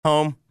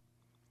home,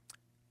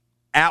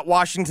 at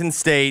Washington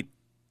State,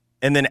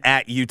 and then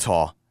at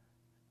Utah.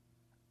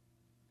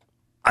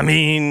 I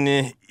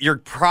mean, you're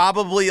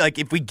probably, like,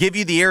 if we give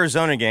you the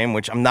Arizona game,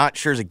 which I'm not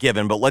sure is a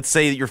given, but let's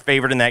say that you're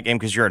favored in that game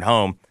because you're at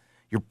home,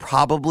 you're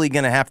probably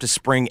going to have to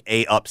spring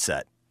a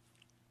upset.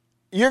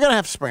 You're going to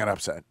have to spring an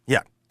upset.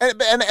 Yeah.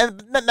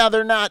 And now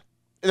they're not,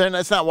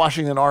 it's not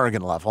Washington,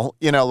 Oregon level.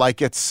 You know,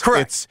 like it's.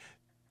 Correct.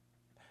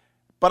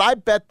 But I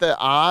bet the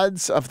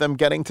odds of them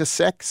getting to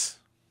 6,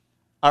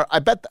 I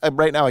bet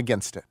right now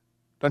against it.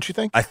 Don't you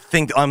think? I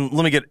think, let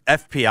me get,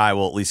 FPI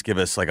will at least give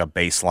us like a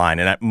baseline,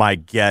 and my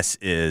guess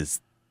is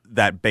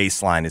that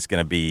baseline is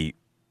going to be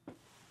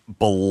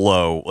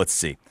below, let's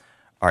see.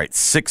 All right,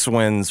 6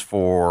 wins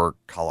for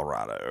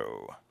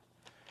Colorado.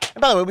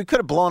 And by the way, we could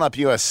have blown up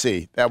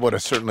USC. That would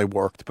have certainly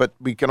worked, but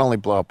we can only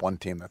blow up one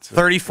team. That's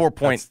 34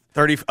 points,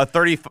 30,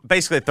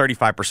 basically a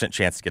 35%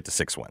 chance to get to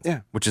 6 wins.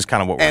 Yeah, which is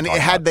kind of what we're talking about.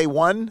 And had they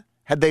won,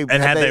 had they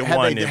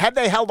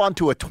held on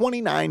to a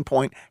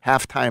 29-point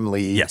halftime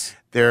lead, yes,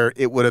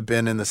 it would have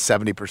been in the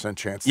 70%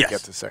 chance to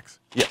get to 6.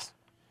 Yes.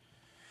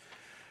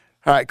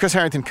 All right, Chris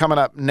Herrington coming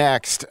up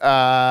next.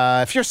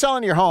 If you're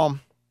selling your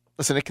home,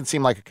 listen, it can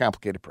seem like a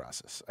complicated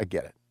process. I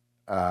get it.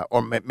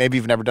 Or maybe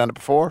you've never done it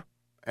before,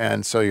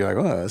 and so you're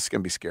like, oh, this is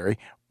going to be scary.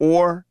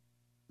 Or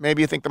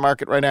maybe you think the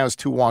market right now is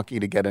too wonky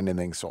to get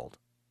anything sold.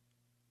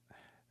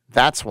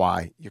 That's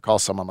why you call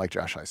someone like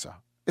Josh Hysaw.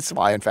 It's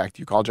why, in fact,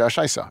 you call Josh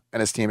Hysaw and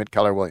his team at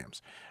Keller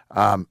Williams.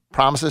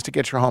 Promises to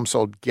get your home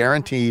sold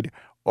guaranteed,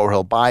 or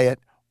he'll buy it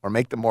or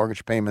make the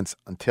mortgage payments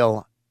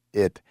until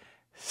it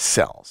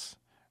sells.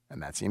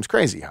 And that seems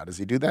crazy. How does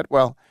he do that?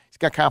 Well, he's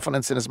got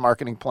confidence in his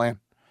marketing plan,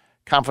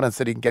 confidence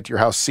that he can get your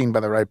house seen by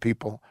the right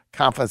people,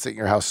 confidence that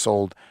your house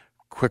sold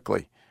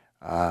quickly.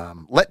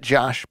 Let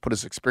Josh put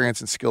his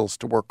experience and skills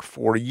to work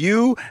for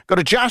you. Go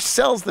to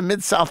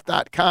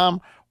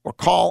joshsellsthemidsouth.com or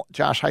call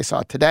Josh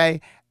Hysaw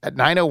today at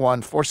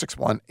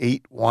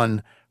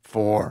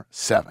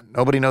 901-461-8147.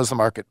 Nobody knows the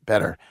market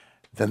better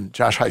than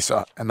Josh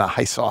Hysaw and the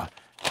Hysaw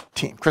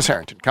team. Chris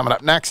Herrington coming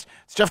up next.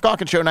 It's Geoff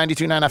Calkins Show,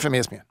 92.9 FM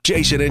ESPN.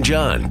 Jason and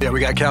John. Yeah, we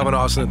got Calvin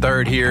Austin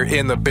III here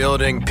in the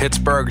building.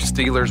 Pittsburgh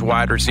Steelers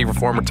wide receiver,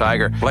 former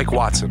Tiger. Blake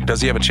Watson,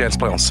 does he have a chance to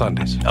play on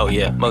Sundays? Oh,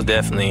 yeah, most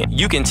definitely.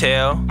 You can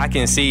tell. I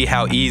can see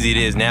how easy it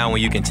is now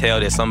when you can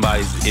tell that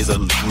somebody is a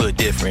little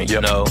different,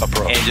 you know. A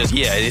pro. And just,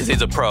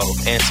 it's a pro.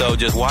 And so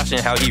just watching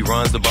how he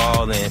runs the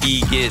ball, and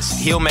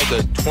he'll make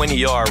a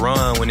 20-yard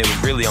run when it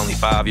was really only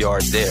 5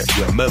 yards there.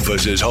 Yeah,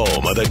 Memphis is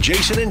home of the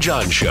Jason and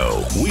John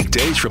Show.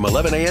 Weekdays from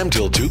 11 a.m.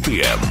 till 2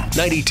 p.m.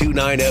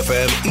 92.9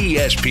 FM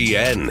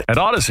ESPN. At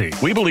Odyssey,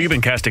 we believe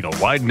in casting a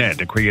wide net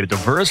to create a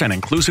diverse and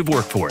inclusive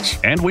workforce.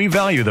 And we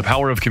value the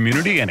power of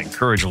community and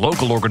encourage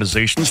local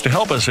organizations to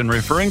help us in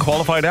referring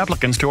qualified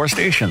applicants to our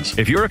stations.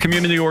 If you're a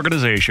community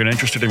organization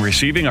interested in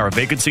receiving our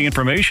vacancy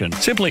information,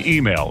 simply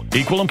email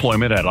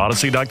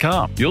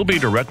equalemployment@odyssey.com. You'll be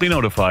directly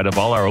notified of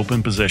all our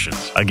open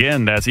positions.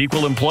 Again, that's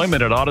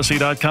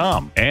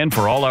equalemployment@odyssey.com. And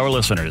for all our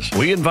listeners,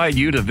 we invite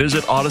you to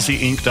visit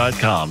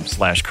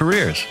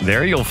odysseyinc.com/careers.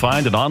 There you'll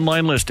find an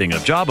online listing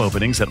of job openings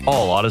at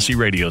all Odyssey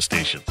radio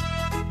stations.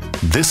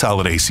 This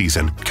holiday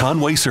season,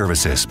 Conway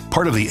Services,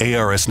 part of the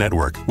ARS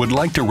network, would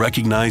like to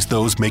recognize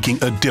those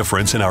making a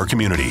difference in our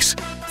communities.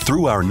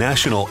 Through our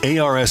national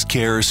ARS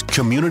Cares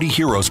Community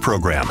Heroes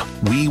program,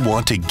 we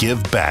want to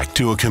give back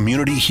to a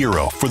community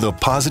hero for the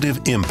positive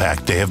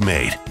impact they have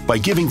made by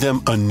giving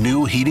them a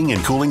new heating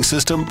and cooling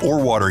system or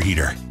water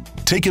heater.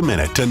 Take a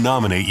minute to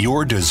nominate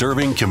your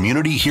deserving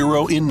community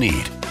hero in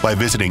need by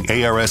visiting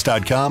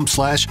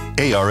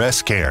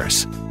ars.com/ARS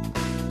Cares.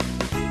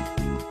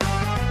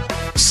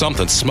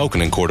 Something's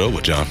smoking in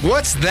Cordova, John.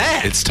 What's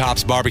that? It's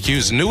Tops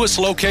Barbecue's newest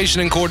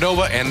location in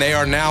Cordova, and they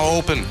are now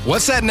open.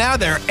 What's that now?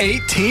 Their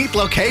 18th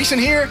location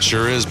here?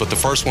 Sure is, but the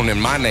first one in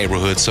my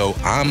neighborhood, so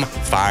I'm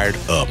fired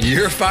up.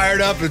 You're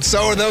fired up, and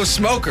so are those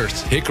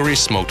smokers. Hickory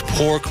smoked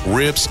pork,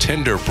 ribs,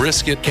 tender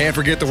brisket. Can't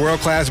forget the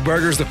world-class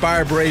burgers, the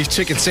fire-braised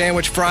chicken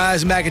sandwich,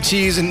 fries, mac and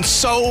cheese, and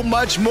so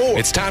much more.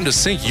 It's time to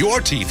sink your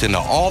teeth into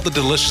all the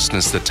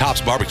deliciousness that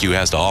Tops Barbecue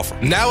has to offer.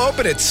 Now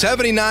open at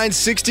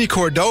 7960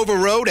 Cordova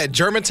Road at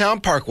Germantown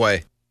Parkway.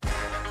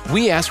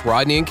 We asked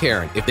Rodney and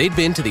Karen if they'd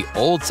been to the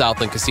old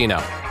Southland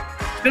Casino.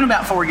 It's been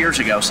about 4 years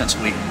ago since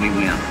we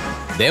went.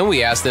 Then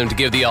we asked them to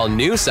give the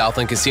all-new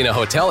Southland Casino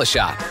Hotel a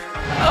shot.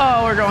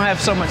 Oh, we're going to have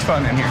so much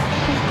fun in here.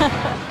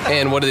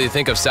 And what do they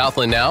think of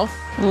Southland now?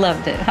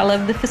 Loved it. I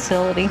love the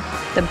facility,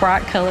 the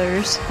bright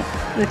colors,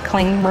 the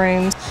clean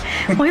rooms.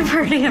 We've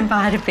already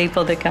invited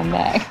people to come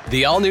back.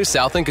 The all-new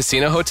Southland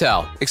Casino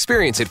Hotel.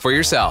 Experience it for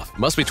yourself.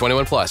 Must be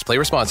 21 plus. Play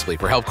responsibly.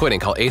 For help quitting,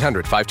 call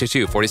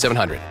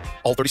 800-522-4700.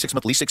 All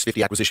 36-month lease,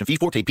 650 acquisition fee,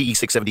 Forte PE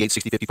 678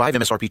 6055,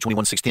 MSRP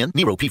 21610,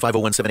 Nero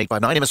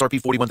P5017859,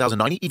 MSRP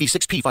 41090,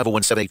 EV6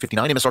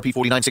 P5017859, MSRP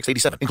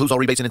 49687. Includes all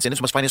rebates and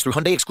incentives. Must finance through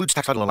Hyundai. Excludes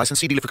tax, title, and license.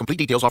 See dealer for complete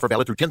details. Offer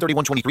valid through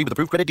 10/31/23 with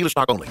approved credit. Dealer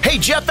stock only. Hey,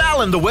 Jeff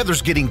Allen, the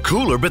weather's getting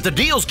cooler, but the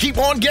deals keep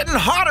on getting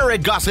hotter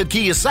at Gossett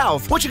Kia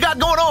South. What you got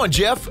going on,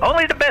 Geoff?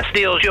 Only the best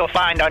deals you'll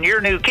find on your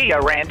new Kia,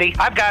 Randy.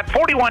 I've got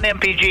 41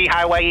 MPG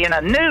highway in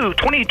a new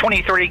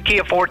 2023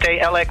 Kia Forte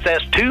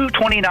LXS,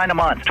 $229 a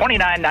month,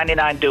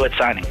 $29.99 do-it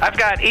signing. I've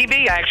got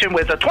EV action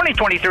with a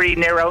 2023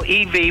 Niro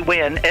EV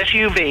Win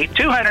SUV,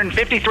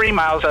 253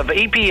 miles of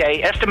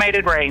EPA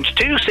estimated range,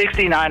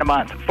 $269 a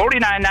month,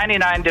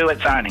 $49.99 do-it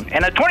signing.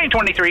 And a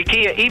 2023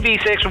 Kia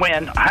EV6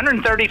 Win,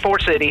 134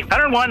 city,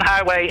 101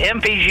 highway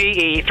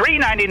MPGE,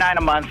 $399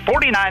 a month,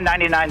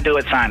 $49.99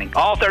 do-it signing.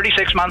 All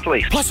 36-month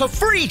lease. Plus a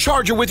free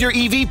charger with your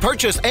EV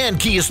purchase and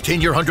Kia's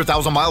 10-year,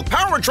 100,000-mile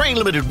powertrain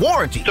limited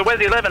warranty. So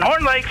whether you live in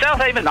Horn Lake, South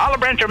Haven, Olive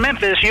Branch, or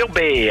Memphis, you'll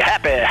be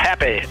happy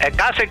at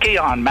Casa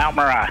Kia on Mount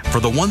Moriah. For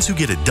the ones who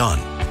get it done,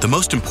 the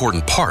most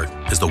important part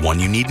is the one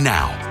you need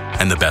now.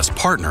 And the best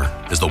partner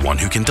is the one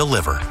who can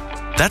deliver.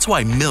 That's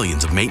why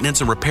millions of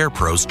maintenance and repair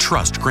pros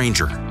trust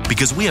Grainger,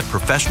 because we have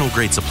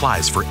professional-grade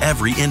supplies for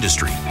every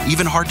industry,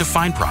 even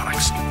hard-to-find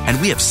products. And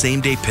we have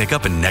same-day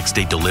pickup and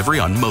next-day delivery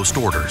on most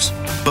orders.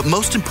 But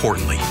most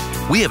importantly,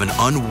 we have an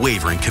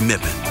unwavering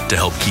commitment to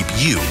help keep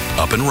you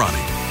up and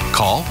running.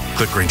 Call,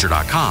 click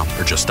Grainger.com,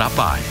 or just stop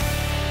by.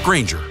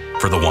 Grainger,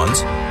 for the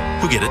ones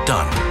who get it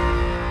done.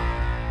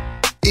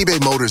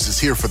 eBay Motors is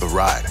here for the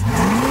ride.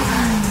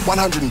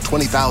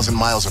 120,000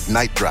 miles of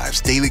night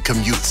drives, daily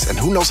commutes, and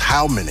who knows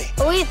how many.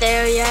 Are we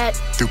there yet?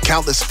 Through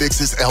countless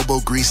fixes,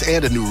 elbow grease,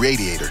 and a new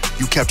radiator,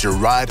 you kept your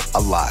ride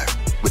alive.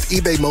 With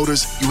eBay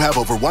Motors, you have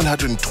over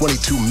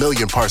 122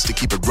 million parts to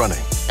keep it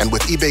running. And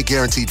with eBay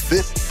Guaranteed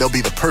Fit, they'll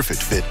be the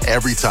perfect fit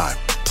every time.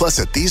 Plus,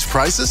 at these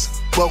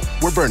prices, well,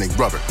 we're burning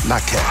rubber,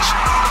 not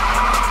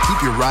cash.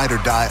 Keep your ride or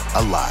die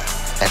alive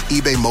at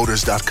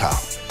ebaymotors.com.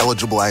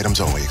 Eligible items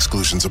only.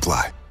 Exclusions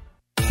apply.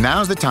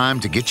 Now's the time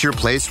to get your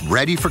place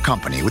ready for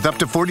company with up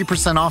to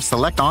 40% off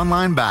select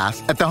online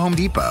baths at the Home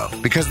Depot,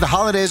 because the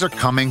holidays are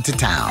coming to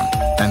town.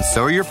 And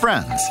so are your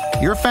friends,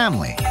 your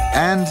family,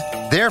 and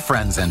their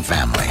friends and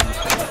family.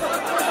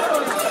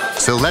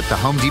 So let the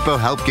Home Depot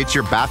help get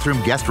your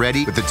bathroom guest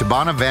ready with the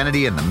Tabana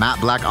Vanity and the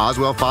matte black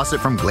Oswell faucet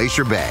from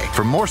Glacier Bay.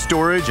 For more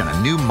storage and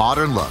a new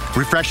modern look,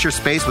 refresh your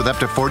space with up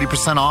to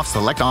 40% off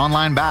select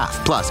online baths.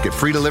 Plus, get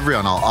free delivery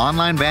on all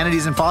online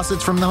vanities and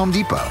faucets from the Home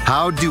Depot.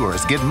 How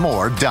doers get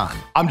more done.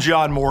 I'm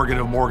John Morgan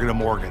of Morgan &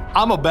 Morgan.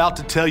 I'm about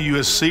to tell you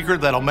a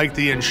secret that'll make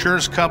the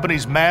insurance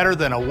companies madder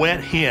than a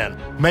wet hen.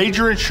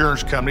 Major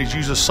insurance companies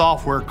use a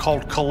software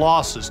called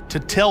Colossus to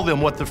tell them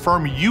what the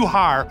firm you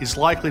hire is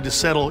likely to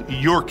settle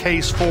your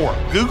case for.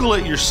 Google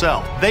it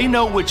yourself. They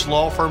know which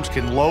law firms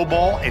can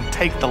lowball and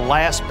take the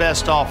last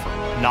best offer,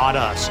 not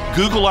us.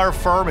 Google our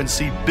firm and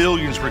see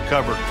billions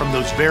recovered from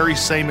those very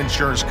same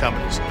insurance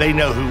companies. They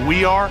know who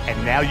we are,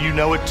 and now you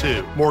know it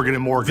too. Morgan &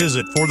 Morgan.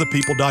 Visit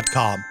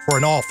forthepeople.com for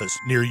an office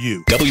near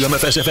you.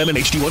 WMFS-FM and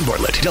HD1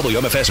 Bartlett.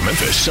 WMFS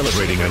Memphis,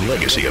 celebrating a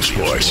legacy of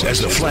sports as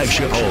the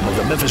flagship home of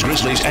the Memphis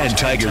Grizzlies and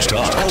Tigers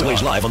talk.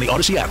 Always live on the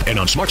Odyssey app and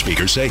on smart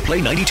speakers. Say play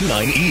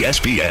 92.9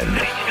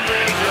 ESPN.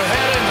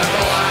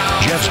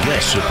 Geoff's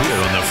guests appear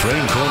on the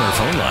Frame Corner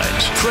phone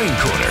lines. Frame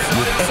Corner,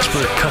 with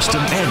expert custom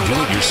and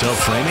do-it-yourself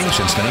framing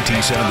since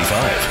 1975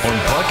 on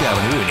Park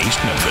Avenue in East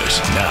Memphis.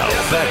 Now,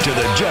 back to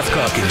the Geoff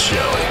Calkins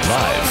Show,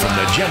 live from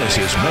the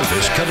Genesis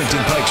Memphis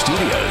Covington Pike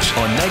Studios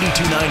on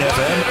 92.9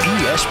 FM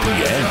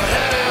ESPN.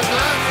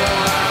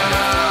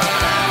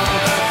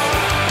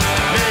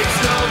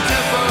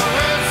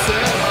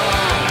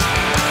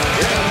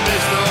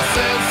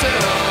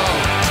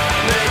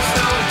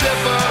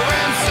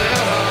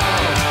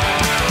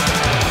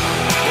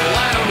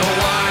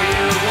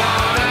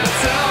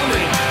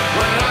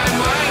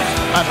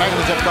 Back in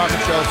the Geoff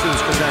Calkins Show. This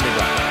is Chris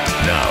Herrington.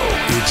 Now,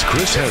 it's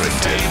Chris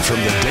Herrington from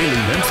the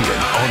Daily Memphian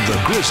on the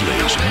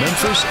Grizzlies,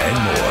 Memphis, and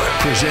more.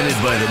 Presented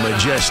by the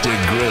Majestic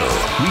Grill.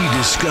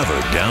 Rediscover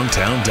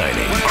downtown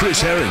dining. Chris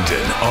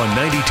Herrington on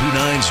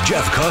 92.9's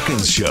Geoff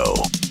Calkins Show.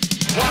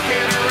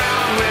 Walking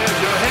around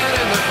with your head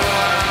in the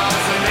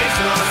clouds, it makes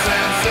no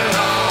sense at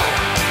all.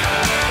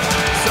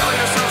 So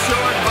you're so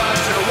short,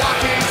 but you're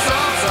walking so.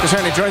 Chris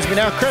Herrington joins me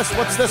now. Chris,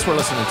 what's this we're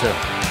listening to?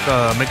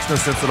 Makes No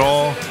Sense at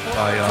All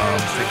by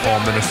St.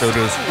 Paul,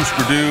 Minnesota's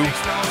Husker Du,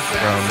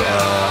 around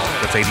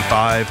that's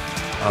 85.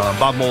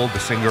 Bob Mould, the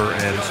singer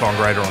and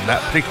songwriter on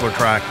that particular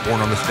track, born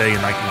on this day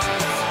in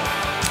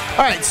 1960.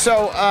 All right,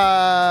 so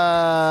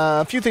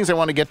a few things I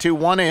want to get to.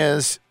 One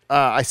is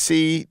I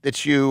see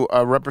that you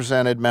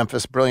represented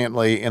Memphis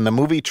brilliantly in the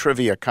movie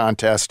trivia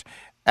contest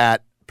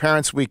at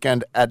Parents'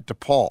 Weekend at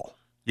DePaul.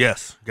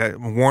 Yes,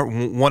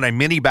 won a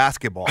mini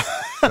basketball.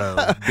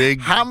 So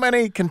big. How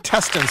many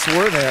contestants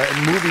were there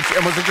in movie?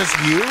 And was it just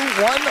you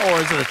one, or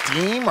is it a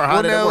team, or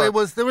how did it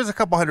work? There was a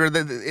couple hundred.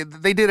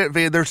 They did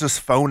it. There's this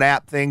phone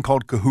app thing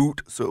called Kahoot.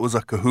 So it was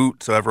a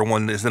Kahoot. So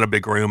everyone is in a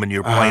big room and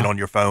you're playing on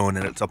your phone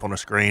and it's up on a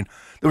screen.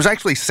 There was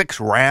actually 6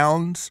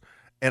 rounds,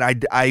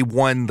 and I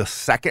won the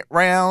second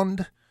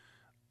round.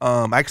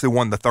 I actually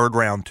won the third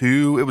round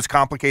too. It was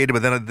complicated,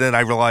 but then I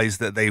realized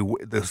that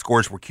the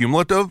scores were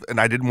cumulative, and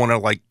I didn't want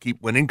to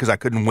keep winning because I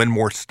couldn't win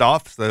more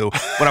stuff. So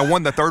when I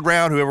won the third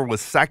round, whoever was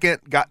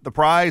second got the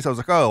prize. I was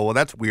like, oh, well,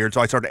 that's weird.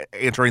 So I started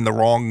answering the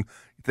wrong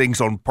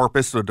things on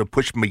purpose to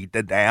push me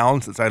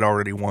down since I'd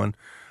already won.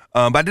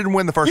 But I didn't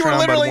win the first round. You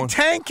were literally but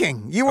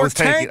tanking. I was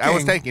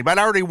tanking, but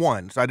I already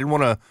won, so I didn't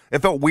want to.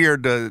 It felt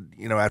weird to,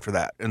 after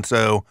that, and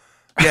so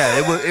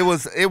yeah,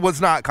 it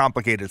was not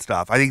complicated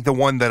stuff. I think the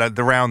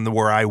round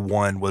where I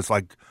won was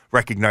like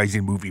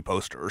recognizing movie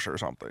posters or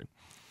something,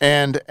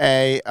 and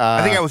I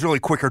think I was really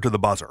quicker to the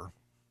buzzer.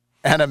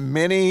 And a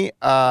mini,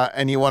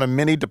 and you won a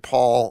mini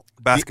DePaul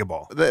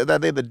basketball. Are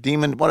they the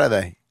demon? What are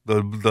they?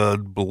 The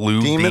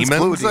blue demons,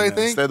 I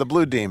think they're the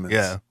blue demons.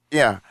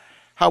 Yeah.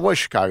 How was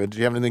Chicago? Did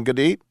you have anything good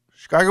to eat?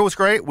 Chicago was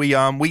great. We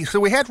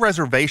had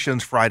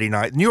reservations Friday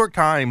night. The New York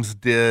Times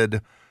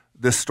did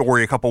this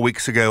story a couple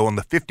weeks ago on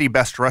the 50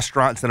 best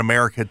restaurants in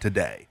America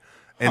today,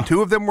 and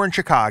two of them were in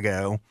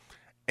Chicago,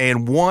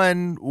 and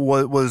one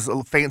was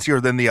fancier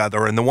than the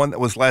other, and the one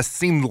that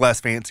seemed less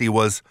fancy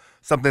was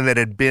something that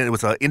it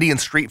was an Indian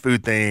street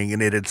food thing,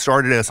 and it had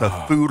started as a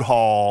food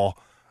hall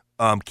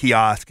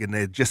kiosk, and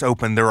they just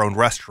opened their own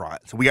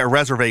restaurant. So we got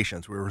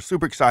reservations. We were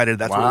super excited.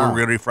 That's what we were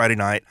going to do Friday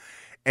night.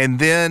 And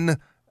then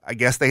I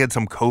guess they had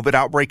some COVID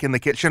outbreak in the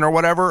kitchen or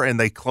whatever, and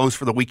they closed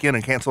for the weekend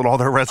and canceled all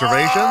their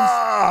reservations.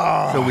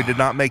 So we did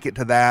not make it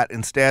to that.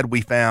 Instead,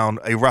 we found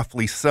a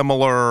roughly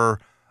similar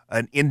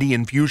an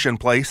Indian fusion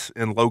place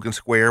in Logan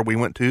Square we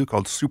went to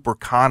called Super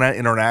Kana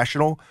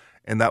International,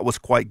 and that was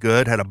quite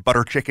good. Had a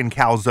butter chicken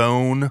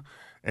calzone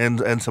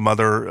and some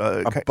other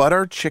a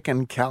butter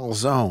chicken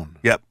calzone.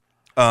 Yep.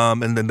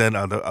 And then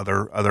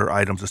other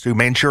items too.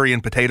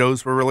 Manchurian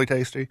potatoes were really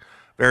tasty.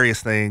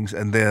 Various things.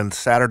 And then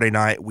Saturday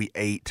night we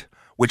ate,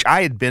 which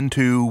I had been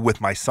to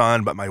with my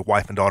son, but my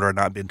wife and daughter had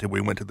not been to.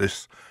 We went to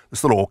this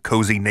little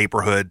cozy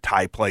neighborhood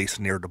Thai place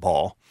near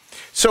DePaul.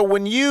 So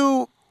when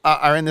you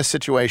are in this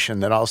situation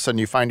that all of a sudden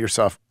you find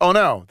yourself, oh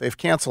no, they've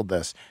canceled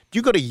this. Do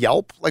you go to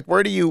Yelp? Like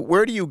where do you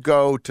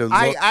go to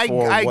look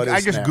for what is I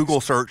just next?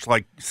 Google search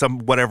like some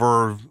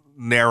whatever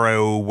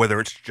narrow, whether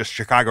it's just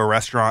Chicago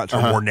restaurants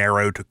or more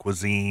narrow to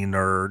cuisine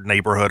or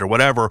neighborhood or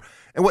whatever.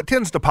 And what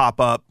tends to pop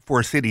up for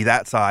a city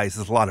that size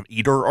is a lot of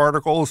eater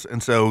articles.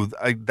 And so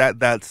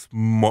that's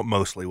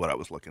mostly what I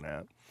was looking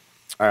at.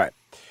 All right.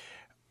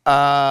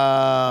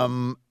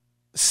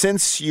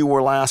 Since you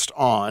were last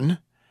on,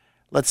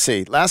 let's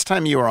see. Last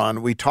time you were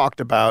on, we talked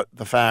about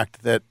the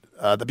fact that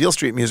the Beale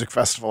Street Music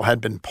Festival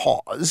had been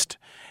paused.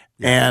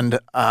 Yeah. And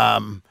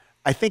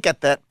I think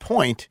at that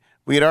point,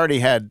 we had already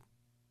had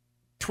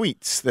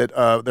tweets that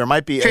there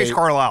might be Chase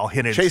Carlisle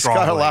hinted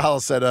strongly. Carlisle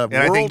said a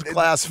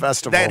world-class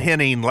festival. That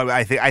hinting,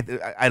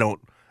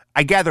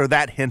 I gather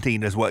that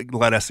hinting is what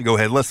led us to go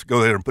ahead. Let's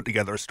go ahead and put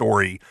together a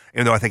story,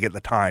 even though I think at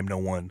the time no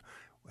one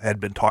had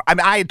been talking. I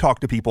mean, I had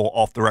talked to people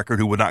off the record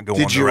who would not go on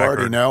the record. Did you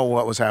already know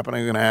what was going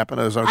to happen?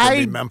 It was going to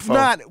be Memphis?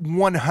 Not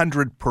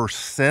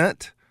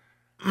 100%.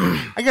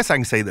 I guess I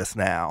can say this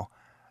now.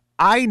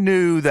 I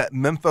knew that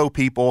Memphis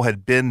people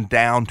had been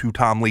down to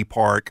Tom Lee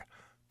Park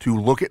to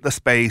look at the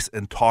space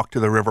and talk to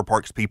the River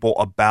Parks people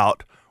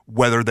about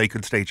whether they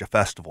could stage a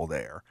festival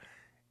there.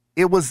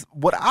 It was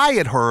what I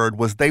had heard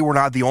was they were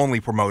not the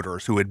only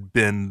promoters who had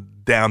been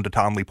down to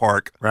Tom Lee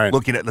Park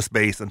looking at the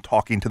space and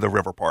talking to the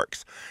River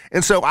Parks.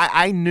 And so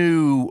I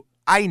knew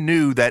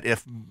that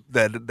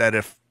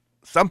if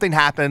something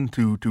happened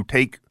to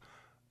take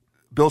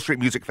Beale Street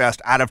Music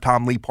Fest out of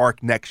Tom Lee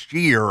Park next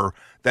year,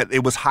 that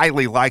it was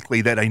highly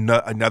likely that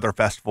another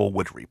festival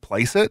would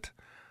replace it.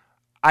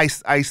 I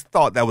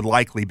thought that would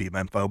likely be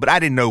Memphis, but I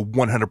didn't know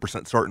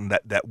 100% certain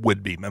that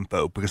would be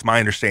Memphis because my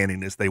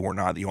understanding is they were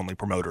not the only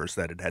promoters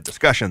that had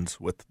discussions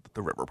with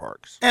the River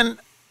Parks. And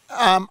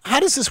how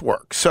does this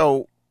work?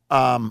 So,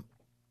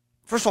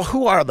 first of all,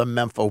 who are the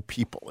Memphis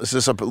people? Is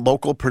this a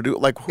local producer?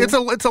 Like who?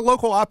 It's a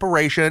local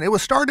operation. It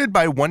was started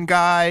by one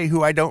guy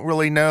who I don't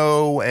really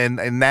know, and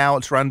now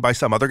it's run by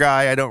some other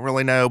guy I don't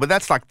really know. But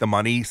that's like the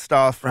money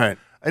stuff, right?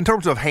 In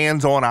terms of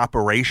hands-on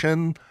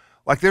operation.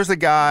 Like there's a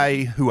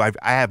guy who I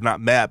have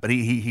not met, but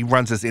he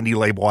runs this indie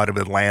label out of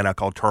Atlanta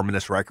called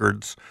Terminus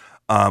Records.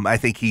 I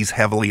think he's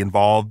heavily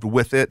involved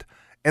with it.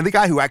 And the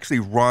guy who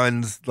actually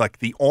runs like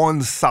the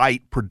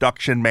on-site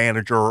production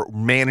manager,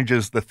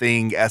 manages the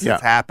thing as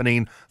it's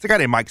happening. It's a guy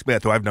named Mike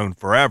Smith who I've known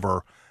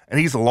forever. And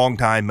he's a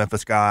longtime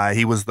Memphis guy.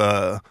 He was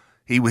the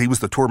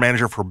tour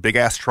manager for Big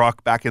Ass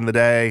Truck back in the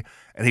day.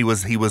 And he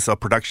was a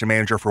production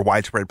manager for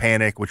Widespread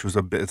Panic, which was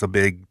a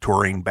big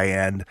touring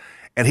band.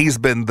 And he's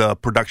been the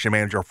production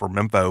manager for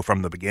Memphis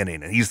from the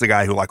beginning. And he's the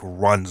guy who like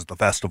runs the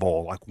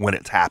festival like when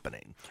it's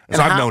happening. And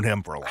so I've known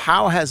him for a long time.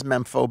 How has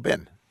Memphis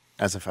been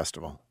as a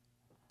festival?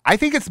 I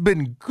think it's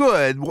been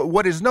good.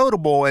 What is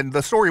notable, and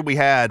the story we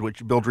had,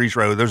 which Bill Dries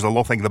wrote, there's a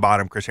little thing at the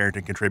bottom Chris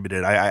Herrington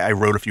contributed. I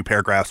wrote a few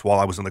paragraphs while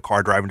I was in the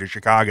car driving to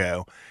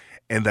Chicago,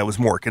 and that was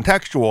more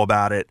contextual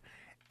about it.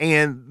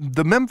 And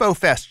the Memphis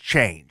Fest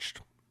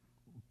changed.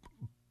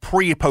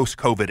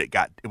 Post-COVID,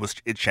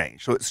 it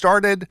changed. So it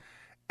started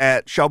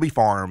at Shelby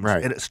Farms,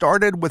 and it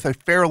started with a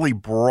fairly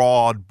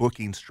broad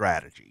booking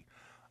strategy.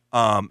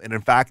 And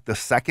in fact, the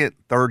second,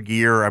 third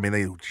year, I mean,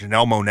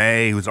 Janelle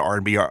Monáe, who's an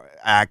R&B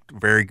act,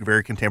 very,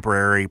 very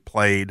contemporary,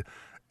 played.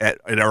 at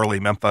early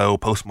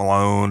Mempho. Post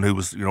Malone, who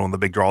was, one of the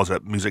big draws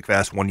at Music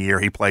Fest one year,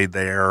 he played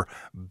there.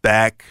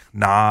 Beck,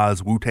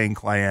 Nas, Wu-Tang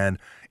Clan,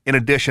 in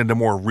addition to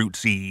more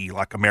rootsy,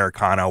 like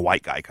Americana,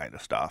 white guy kind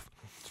of stuff.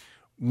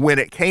 When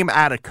it came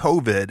out of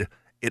COVID,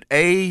 it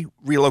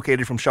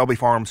relocated from Shelby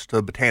Farms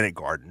to Botanic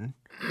Garden.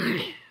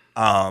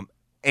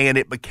 And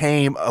it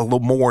became a little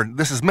more,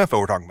 this is Mempho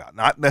we're talking about,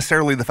 not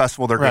necessarily the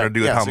festival they're going to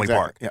do at Tomley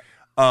Park.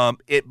 Yeah.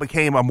 It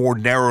became a more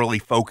narrowly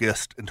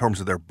focused in terms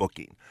of their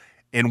booking,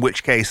 in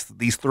which case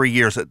these 3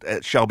 years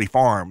at Shelby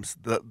Farms,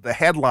 the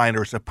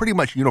headliners have pretty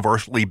much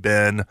universally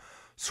been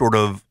sort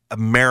of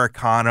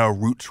Americana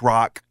roots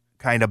rock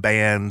kind of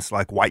bands,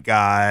 like white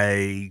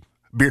guy,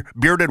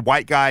 bearded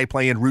white guy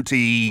playing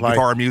rootsy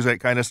guitar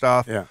music kind of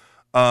stuff. Yeah.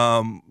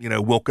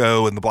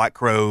 Wilco and the Black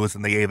Crowes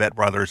and the Avett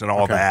Brothers and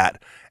all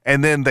that.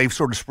 And then they've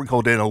sort of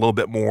sprinkled in a little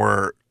bit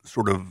more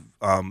sort of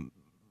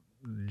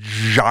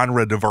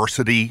genre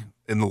diversity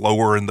in the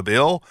lower in the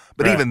bill.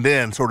 But even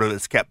then, sort of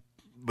it's kept,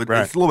 but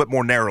it's a little bit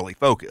more narrowly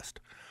focused.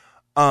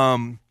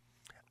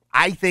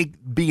 I think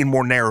being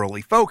more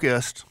narrowly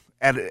focused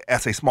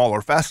as a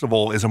smaller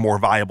festival is a more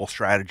viable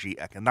strategy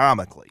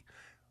economically.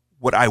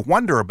 What I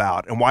wonder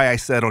about, and why I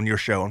said on your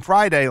show on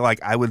Friday,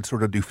 like I would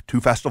sort of do 2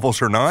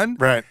 festivals or none,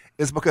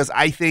 is because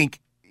I think,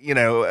 one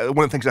of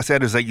the things I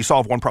said is that you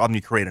solve one problem,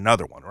 you create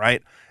another one,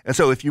 right? And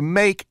so if you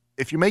make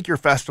your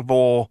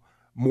festival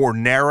more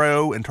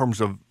narrow in terms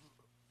of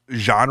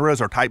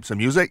genres or types of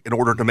music in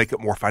order to make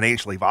it more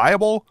financially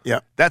viable,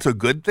 that's a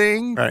good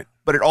thing,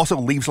 but it also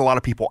leaves a lot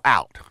of people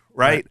out,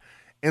 right?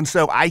 And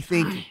so I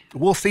think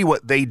we'll see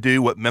what they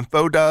do, what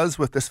Mempho does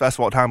with this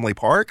festival at Tomley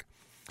Park.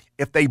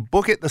 If they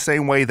book it the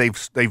same way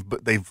they've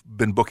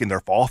been booking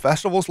their fall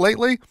festivals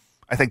lately,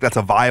 I think that's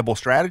a viable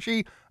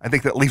strategy. I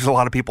think that leaves a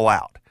lot of people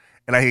out.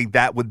 And I think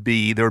there would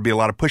be a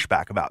lot of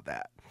pushback about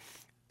that.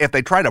 If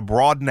they try to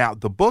broaden out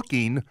the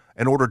booking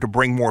in order to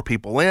bring more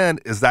people in,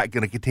 is that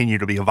going to continue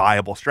to be a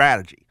viable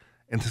strategy?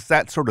 And so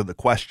that's sort of the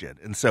question.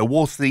 And so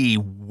we'll see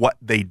what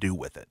they do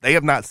with it. They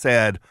have not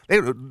said,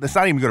 it's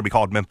not even going to be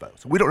called Mempho.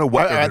 So we don't know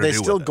what they're going to do with it. Are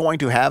they still going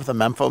to have the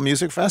Mempho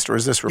Music Fest, or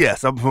is this?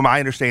 Yes, from my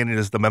understanding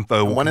is the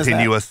Mempho will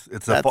continue.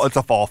 It's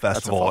a fall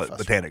festival at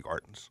Botanic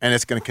Gardens. And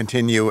it's going to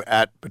continue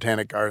at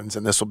Botanic Gardens,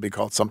 and this will be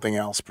called something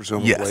else,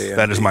 presumably. Yes,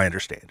 that is my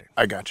understanding.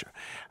 I got you.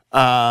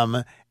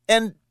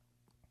 And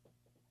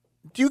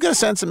do you get a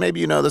sense, and maybe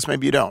you know this,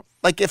 maybe you don't,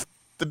 like if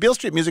the Beale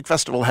Street Music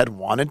Festival had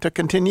wanted to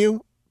continue,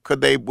 would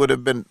they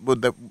been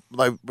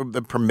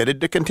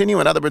permitted to continue?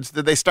 In other words,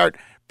 did they start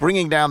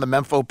bringing down the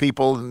Mempho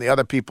people and the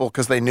other people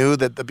because they knew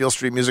that the Beale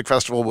Street Music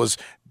Festival was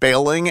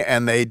bailing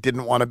and they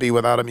didn't want to be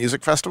without a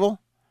music festival?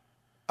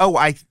 Oh,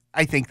 I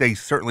think they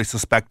certainly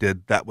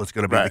suspected that was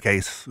going to be the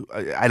case.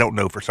 I don't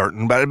know for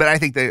certain, but I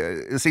think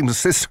it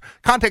seems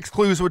context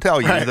clues would tell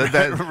you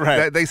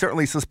that they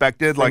certainly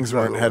suspected things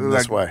weren't heading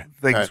this way.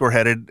 Things were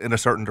headed in a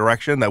certain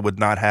direction that would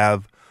not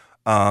have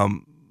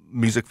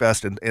Music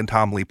Fest in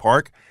Tomley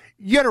Park.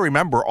 You got to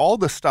remember all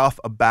the stuff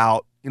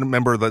about,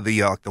 remember the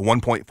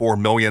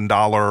 $1.4 million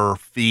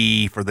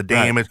fee for the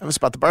damage. That was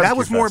about the barbecue That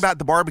was fest. more about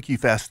the barbecue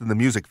fest than the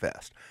Music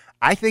Fest.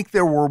 I think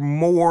there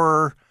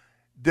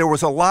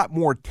was a lot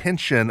more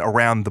tension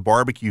around the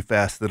barbecue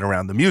fest than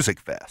around the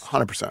Music Fest.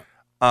 100%.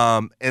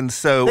 And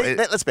so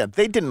let's be honest,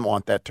 they didn't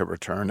want that to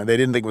return, and they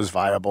didn't think it was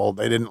viable.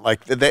 They didn't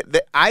like. You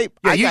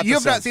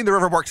have not seen the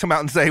Riverbarks come out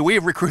and say we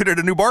have recruited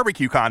a new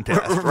barbecue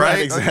contest,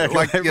 right?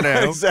 Exactly.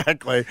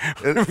 Exactly.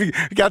 We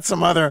got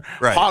some other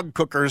hog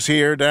cookers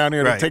down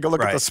here to take a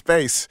look at the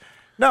space.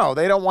 No,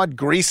 they don't want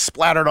grease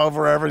splattered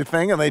over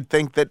everything, and they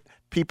think that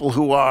people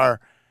who are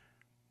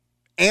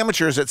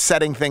amateurs at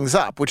setting things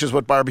up, which is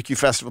what barbecue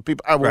festival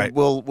people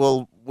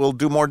will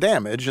do more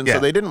damage, and so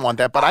they didn't want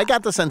that. But I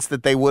got the sense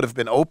that they would have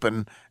been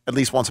open at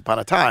least once upon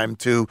a time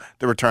to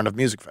the return of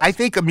Music Fest. I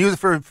think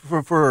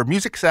for a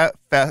music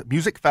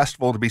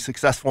festival to be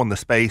successful in the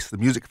space, the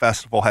music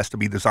festival has to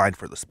be designed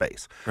for the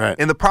space. Right.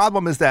 And the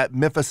problem is that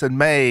Memphis in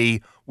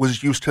May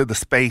was used to the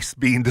space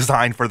being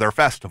designed for their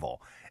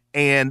festival,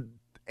 and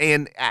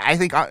I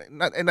think,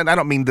 and I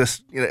don't mean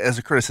this as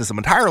a criticism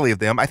entirely of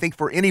them. I think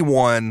for any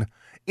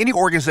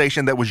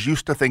organization that was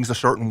used to things a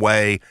certain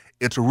way,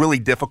 it's really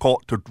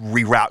difficult to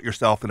reroute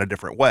yourself in a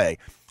different way.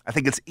 I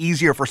think it's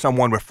easier for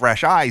someone with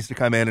fresh eyes to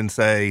come in and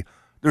say,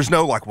 there's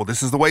no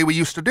this is the way we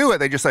used to do it.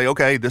 They just say,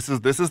 okay, this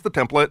is the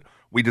template.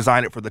 We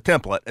design it for the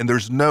template. And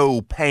there's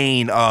no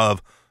pain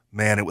of,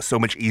 man, it was so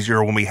much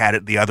easier when we had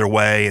it the other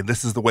way, and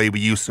this is the way we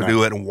used to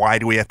do it, and why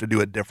do we have to do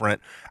it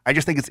different? I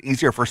just think it's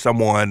easier for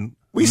someone.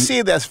 We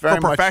see this very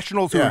much. For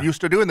professionals who are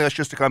used to doing this,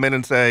 just to come in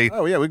and say,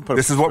 oh, yeah, we can put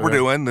this is what we're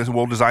doing,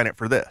 we'll design it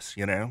for this,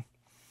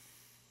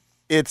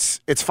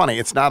 It's funny.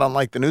 It's not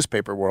unlike the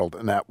newspaper world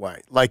in that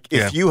way. Like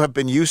if you have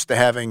been used to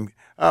having,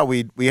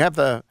 we have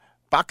the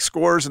box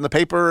scores in the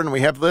paper and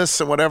we have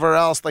this and whatever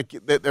else, like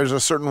there's a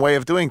certain way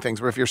of doing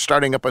things where if you're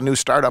starting up a new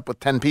startup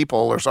with 10 people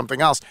or something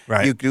else,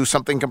 you do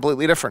something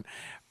completely different.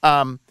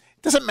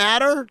 Does it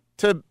matter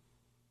to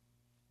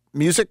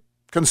music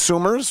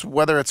consumers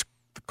whether it's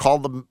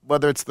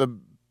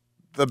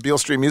the Beale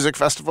Street Music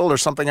Festival or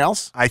something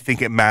else? I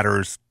think it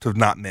matters to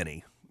not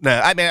many. No,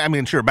 I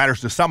mean, sure, it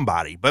matters to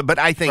somebody, but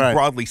I think Right.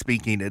 broadly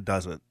speaking, it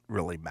doesn't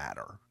really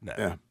matter. No.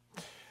 Yeah.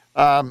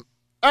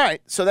 All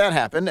right, so that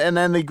happened, and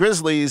then the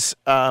Grizzlies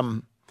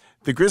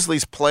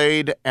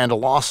played and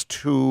lost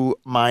to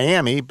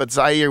Miami, but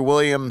Ziaire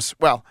Williams.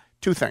 Well,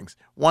 two things.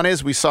 One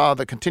is we saw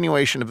the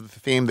continuation of the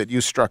theme that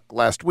you struck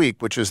last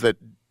week, which is that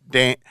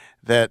the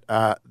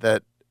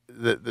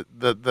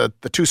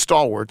two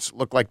stalwarts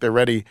look like they're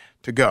ready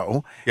to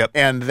go. Yep.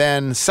 And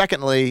then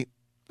secondly,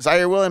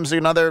 Ziaire Williams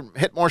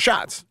hit more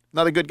shots.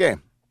 Another good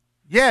game.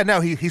 Yeah,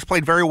 no, he's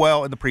played very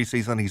well in the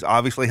preseason. He's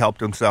obviously helped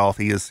himself.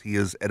 He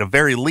is at a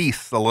very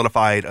least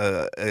solidified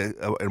an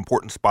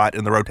important spot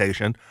in the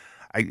rotation.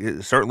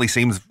 It certainly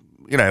seems,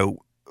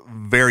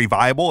 very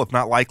viable, if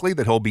not likely,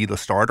 that he'll be the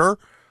starter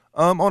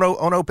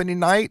on opening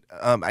night.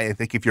 I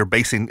think if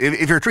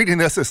you're treating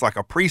this as like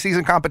a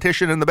preseason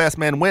competition and the best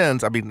man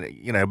wins, I mean,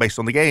 based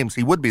on the games,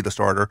 he would be the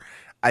starter.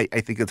 I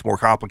think it's more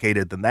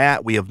complicated than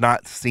that. We have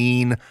not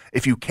seen,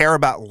 if you care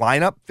about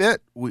lineup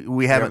fit,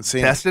 we haven't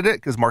tested it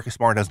because Marcus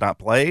Smart has not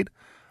played.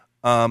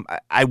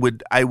 I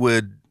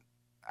wouldn't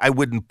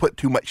put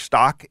too much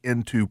stock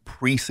into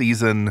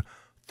preseason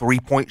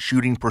 3-point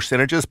shooting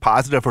percentages,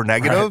 positive or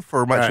negative,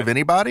 for much of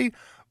anybody.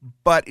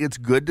 But it's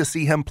good to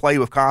see him play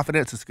with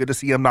confidence. It's good to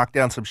see him knock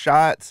down some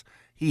shots.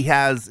 He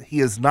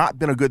has not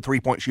been a good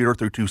 3-point shooter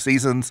through 2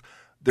 seasons.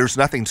 There's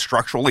nothing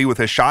structurally with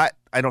his shot.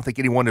 I don't think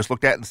anyone has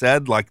looked at and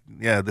said,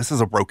 this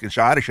is a broken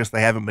shot. It's just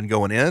they haven't been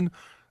going in.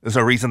 There's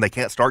no reason they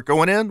can't start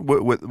going in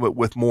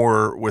with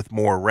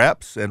more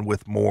reps and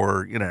with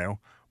more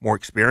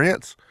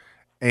experience.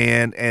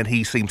 And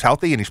he seems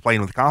healthy and he's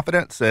playing with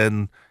confidence.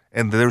 And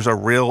there's a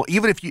real,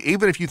 even if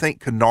you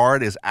think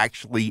Kennard is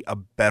actually a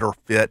better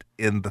fit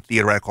in the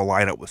theoretical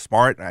lineup with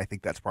Smart, and I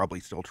think that's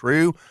probably still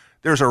true,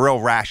 there's a real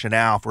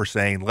rationale for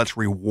saying let's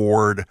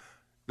reward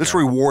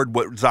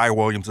what Ziaire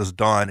Williams has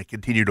done and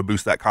continue to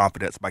boost that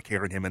confidence by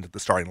carrying him into the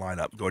starting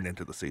lineup going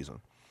into the season.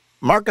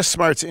 Marcus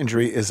Smart's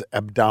injury is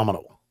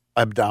abdominal,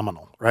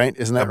 right?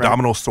 Isn't that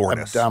abdominal right?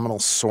 soreness? Abdominal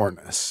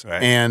soreness.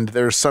 Right. And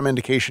there's some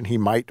indication he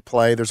might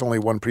play. There's only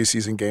one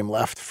preseason game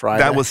left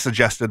Friday. That was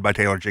suggested by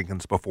Taylor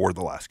Jenkins before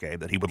the last game,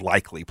 that he would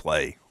likely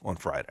play on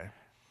Friday.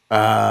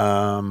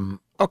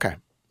 Okay.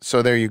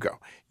 So there you go.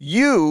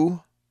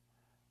 You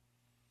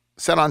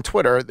said on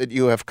Twitter that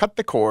you have cut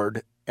the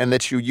cord and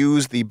that you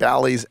use the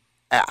Bally's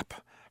app.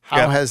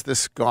 How has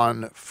this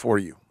gone for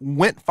you?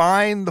 Went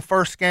fine the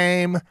first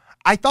game.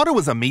 I thought it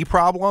was a me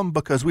problem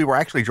because we were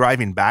actually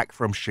driving back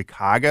from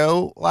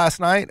Chicago last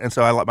night, and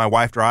so I let my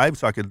wife drive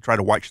so I could try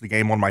to watch the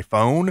game on my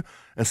phone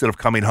instead of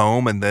coming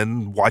home and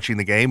then watching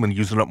the game and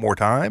using up more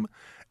time.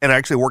 And it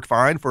actually worked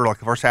fine for the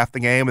first half of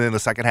the game, and then the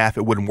second half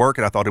it wouldn't work,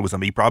 and I thought it was a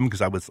me problem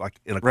because I was I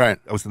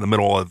was in the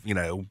middle of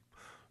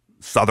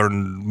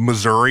southern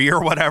Missouri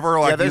or whatever,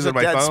 there's using a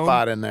my dead phone.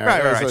 spot in there.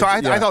 Right. So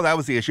I thought that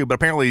was the issue, but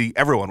apparently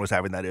everyone was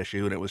having that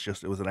issue, and it was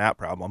an app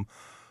problem.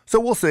 So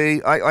we'll see.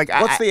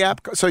 What's the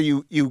app? So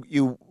you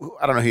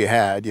I don't know who you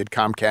had. You had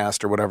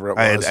Comcast or whatever it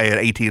was. I had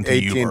AT&T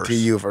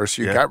UVerse.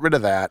 You got rid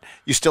of that.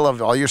 You still have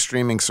all your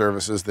streaming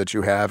services that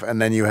you have, and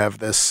then you have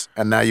this,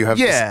 and now you have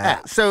this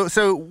app. So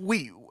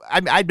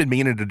I'd been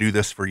meaning to do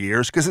this for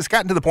years because it's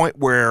gotten to the point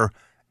where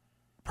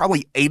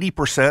probably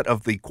 80%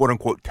 of the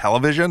quote-unquote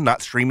television,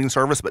 not streaming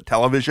service, but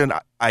television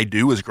I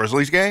do is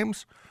Grizzlies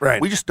games.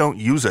 Right. We just don't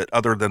use it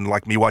other than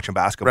me watching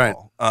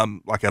basketball,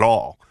 at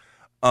all.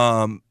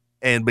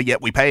 But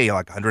yet we pay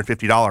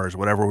 $150,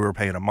 whatever we were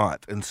paying a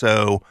month. And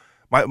so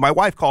my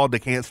wife called to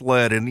cancel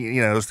it, and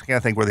it's the kind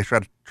of thing where they try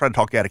to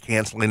talk you out of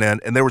canceling it.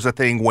 And there was a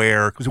thing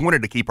where, because we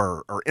wanted to keep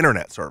our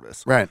internet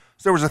service. Right.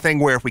 So there was a thing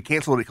where if we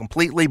canceled it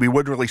completely, we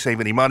wouldn't really save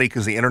any money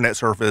because the internet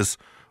service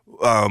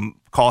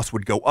costs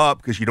would go up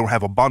because you don't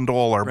have a bundle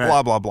or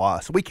blah, blah, blah.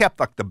 So we kept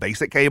the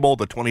basic cable,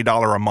 the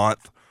 $20 a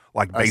month,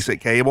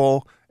 basic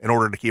cable in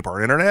order to keep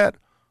our internet.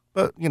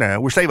 But,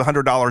 we save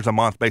 $100 a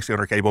month basically on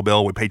our cable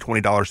bill. We pay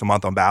 $20 a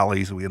month on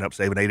Bally's, and we end up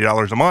saving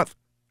 $80 a month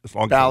as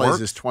long as Bally's it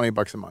works. is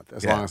 $20 a month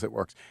as long as it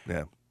works.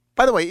 Yeah.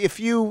 By the way, if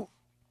you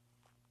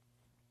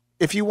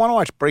want to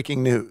watch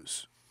breaking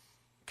news,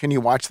 can you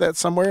watch that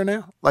somewhere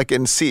now? Do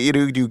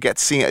you get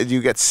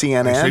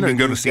CNN? So you can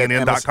go to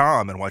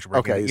CNN.com and watch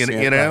breaking news.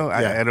 We've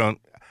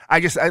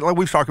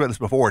talked about this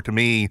before. To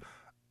me,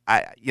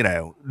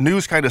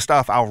 news kind of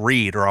stuff I'll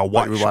read or I'll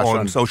watch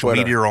on social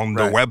Twitter. media or on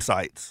their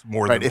websites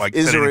more than if sitting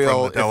in front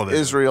of the television.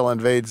 If Israel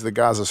invades the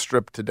Gaza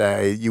Strip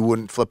today, you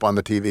wouldn't flip on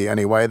the TV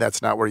anyway.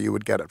 That's not where you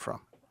would get it from.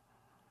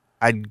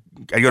 I'd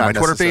go to my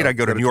Twitter feed. I'd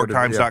go to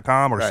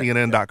NewYorkTimes.com or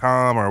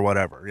CNN.com or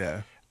whatever.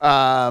 Yeah.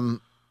 All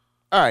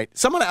right.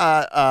 Someone.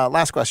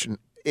 Last question.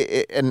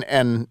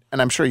 And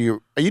I'm sure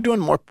are you doing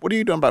more? What are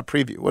you doing about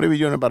preview? What are we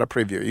doing about a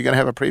preview? Are you going to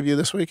have a preview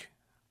this week?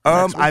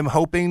 I'm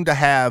hoping to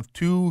have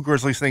 2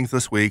 Grizzlies things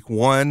this week.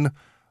 One,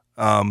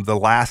 the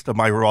last of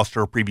my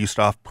roster preview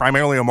stuff,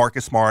 primarily on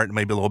Marcus Smart and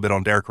maybe a little bit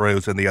on Derrick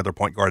Rose and the other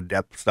point guard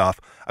depth stuff.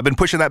 I've been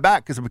pushing that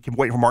back because we can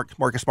wait for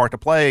Marcus Smart to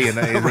play, and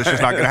it's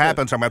just not going to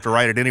happen, so I'm going to have to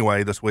write it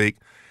anyway this week.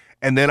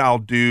 And then I'll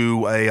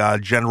do a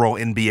general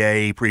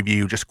NBA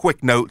preview, just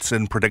quick notes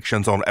and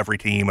predictions on every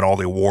team and all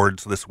the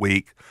awards this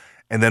week.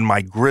 and then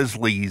my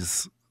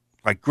Grizzlies,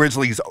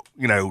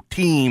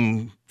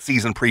 team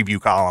season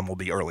preview column will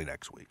be early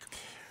next week.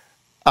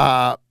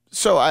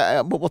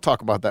 So we'll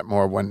talk about that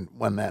more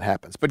when that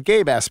happens. But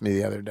Gabe asked me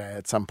the other day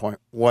at some point,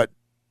 what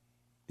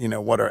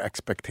are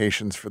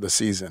expectations for the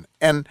season?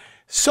 And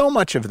so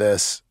much of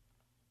this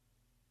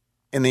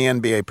in the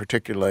NBA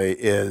particularly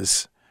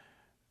is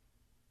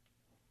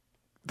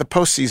the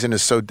postseason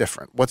is so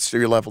different. What's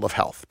your level of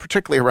health,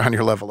 particularly around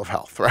your level of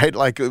health, right?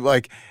 Like,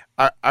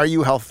 are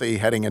you healthy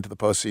heading into the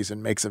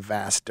postseason makes a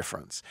vast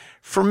difference.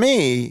 For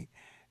me,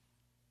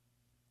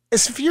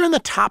 is if you're in the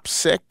top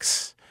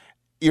 6,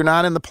 you're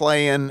not in the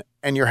play-in,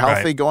 and you're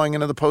healthy going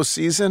into the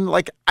postseason,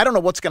 like, I don't know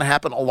what's going to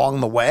happen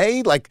along the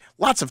way. Like,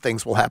 lots of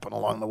things will happen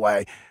along the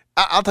way.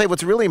 I'll tell you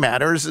what's really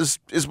matters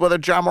is whether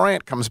Ja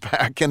Morant comes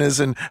back and is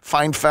in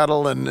fine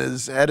fettle and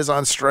his head is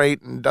on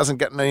straight and doesn't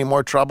get in any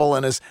more trouble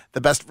and is the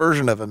best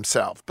version of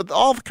himself. But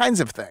all kinds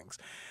of things.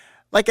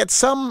 Like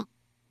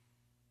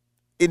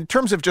in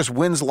terms of just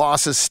wins,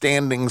 losses,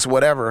 standings,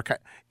 whatever,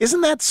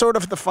 isn't that sort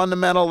of the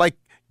fundamental, like,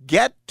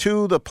 get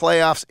to the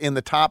playoffs in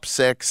the top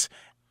 6,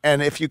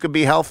 and if you could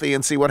be healthy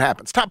and see what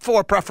happens. Top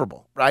 4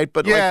 preferable, right?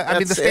 But yeah, I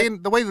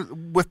mean, the way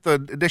with the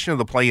addition of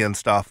the play-in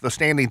stuff, the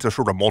standings are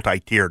sort of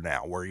multi-tiered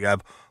now, where you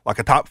have like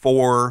a top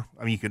 4.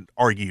 I mean, you could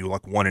argue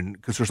like one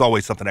because there's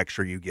always something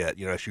extra you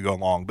get, as you go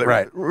along.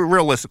 But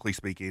realistically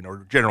speaking,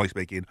 or generally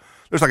speaking,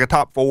 there's like a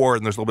top 4,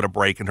 and there's a little bit of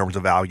break in terms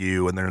of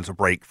value, and there's a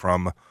break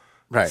from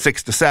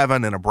 6 to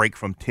 7, and a break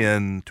from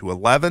 10 to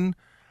 11.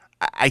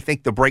 I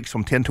think the breaks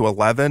from 10 to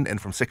 11 and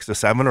from 6 to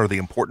 7 are the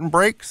important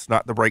breaks,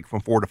 not the break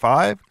from 4 to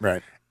 5.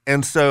 Right.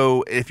 And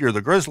so if you're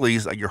the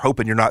Grizzlies, you're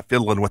hoping you're not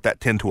fiddling with that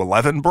 10 to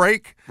 11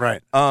 break.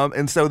 Right.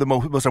 And so the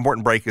most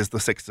important break is the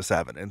 6 to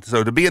 7. And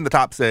so to be in the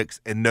top 6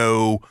 and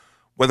know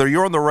whether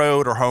you're on the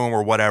road or home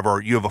or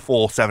whatever, you have a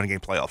full 7-game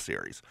playoff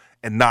series,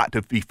 and not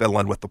to be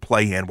fiddling with the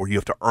play-in where you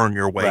have to earn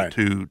your way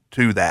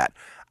to that.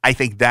 I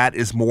think that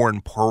is more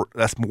important.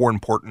 That's more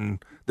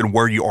important than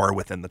where you are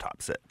within the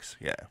top 6.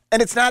 Yeah.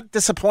 And it's not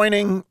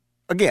disappointing.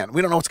 Again,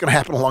 we don't know what's going to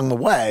happen along the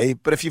way,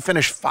 but if you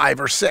finish 5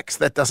 or 6,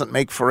 that doesn't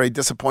make for a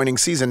disappointing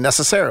season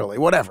necessarily.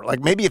 Whatever. Like,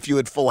 maybe if you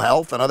had full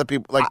health and other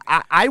people, like,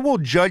 I will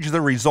judge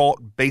the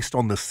result based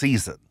on the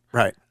season.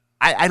 Right.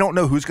 I don't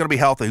know who's going to be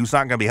healthy, who's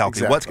not going to be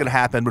healthy, what's going to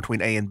happen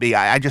between A and B.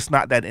 I'm just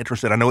not that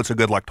interested. I know it's a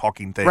good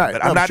talking thing,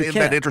 but I'm not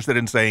that interested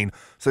in saying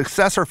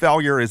success or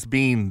failure is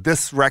being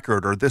this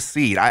record or this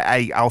seed.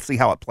 I'll see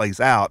how it plays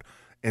out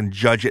and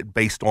judge it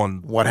based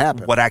on what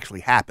happened, what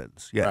actually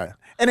happens. Yeah. Right.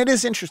 And it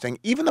is interesting,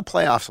 even the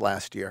playoffs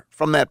last year,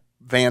 from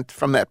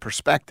that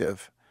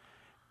perspective,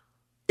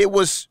 it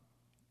was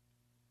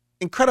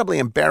incredibly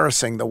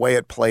embarrassing the way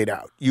it played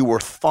out. You were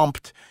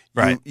thumped.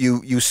 Right.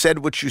 You said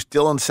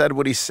Dylan said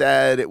what he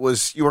said. You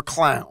were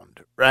clowned,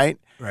 right?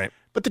 Right.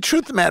 But the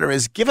truth of the matter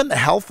is, given the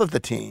health of the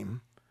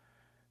team,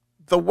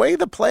 the way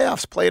the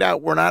playoffs played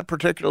out were not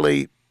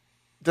particularly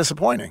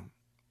disappointing.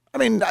 I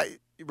mean,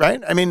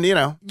 right? I mean,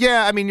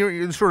 Yeah, I mean,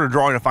 you're sort of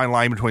drawing a fine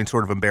line between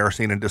sort of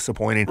embarrassing and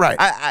disappointing. Right.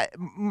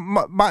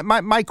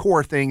 My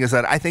core thing is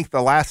that I think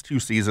the last 2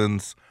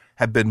 seasons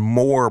have been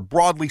more,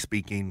 broadly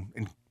speaking,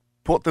 and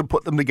put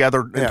them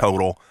together in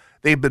total,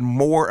 they've been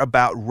more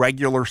about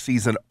regular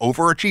season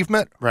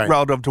overachievement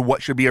relative to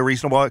what should be a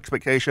reasonable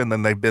expectation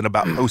than they've been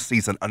about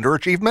postseason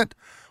underachievement.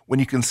 When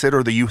you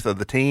consider the youth of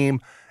the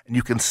team and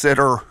you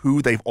consider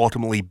who they've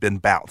ultimately been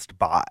bounced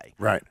by.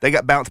 Right. They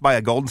got bounced by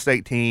a Golden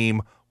State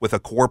team with a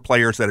core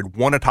players that had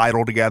won a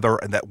title together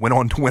and that went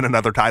on to win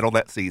another title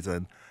that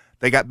season.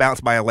 They got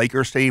bounced by a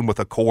Lakers team with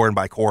a core, and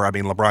by core I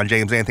mean LeBron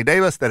James, Anthony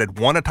Davis, that had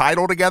won a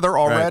title together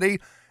already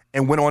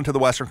and went on to the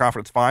Western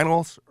Conference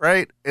Finals,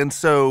 right? And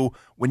so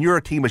when you're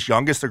a team as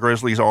young as the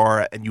Grizzlies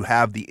are and you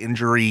have the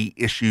injury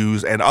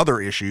issues and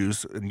other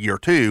issues in year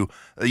 2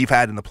 that you've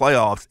had in the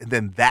playoffs, and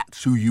then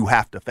that's who you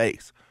have to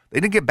face. They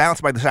didn't get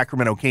bounced by the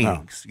Sacramento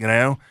Kings,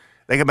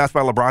 They got bounced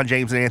by LeBron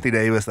James and Anthony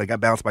Davis. They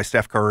got bounced by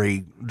Steph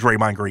Curry,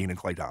 Draymond Green, and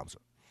Klay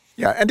Thompson.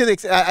 Yeah, and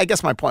I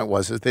guess my point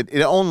was that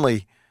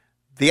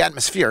the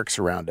atmospherics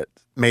around it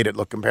made it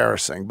look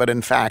embarrassing, but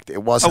in fact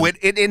it wasn't. Oh,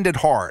 it ended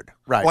hard.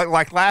 Right.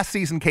 Like last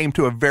season came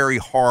to a very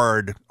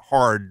hard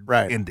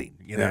ending,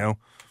 you know?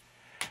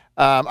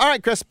 All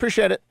right, Chris,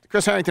 appreciate it.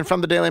 Chris Herrington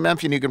from the Daily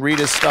Memphian. You can read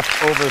his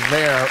stuff over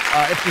there.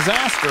 If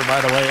disaster, by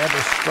the way, ever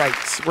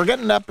strikes, we're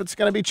getting up. It's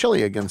going to be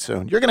chilly again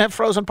soon. You're going to have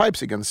frozen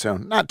pipes again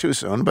soon. Not too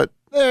soon, but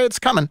it's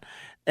coming.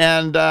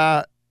 And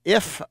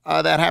if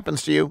that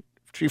happens to you,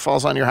 if a tree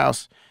falls on your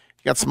house,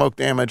 you got smoke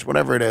damage,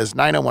 whatever it is,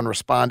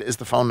 901-RESPOND is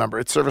the phone number.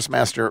 It's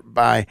ServiceMaster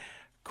by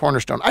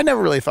Cornerstone. I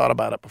never really thought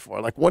about it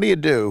before. Like, what do you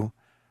do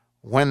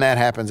when that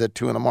happens at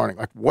 2 a.m?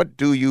 Like, what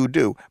do you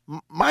do?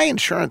 My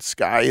insurance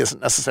guy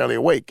isn't necessarily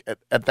awake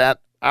at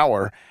that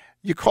hour.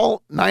 You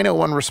call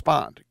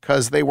 901-RESPOND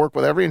because they work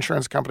with every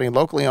insurance company,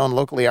 locally owned,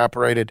 locally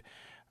operated.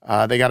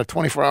 They got a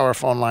 24-hour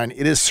phone line.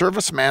 It is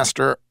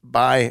ServiceMaster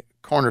by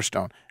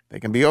Cornerstone. They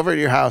can be over at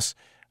your house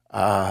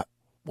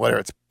whether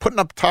it's putting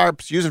up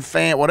tarps, using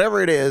fan,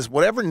 whatever it is,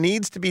 whatever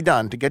needs to be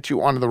done to get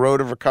you onto the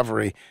road of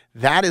recovery,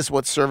 that is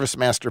what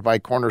ServiceMaster by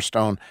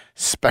Cornerstone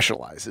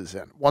specializes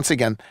in. Once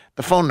again,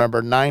 the phone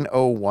number,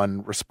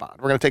 901-RESPOND.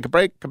 We're going to take a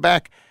break, come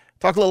back,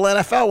 talk a little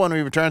NFL when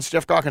we return. It's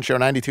Geoff Calkins Show,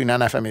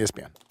 92.9 FM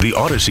ESPN. The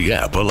Odyssey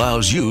app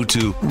allows you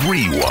to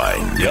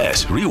rewind.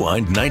 Yes,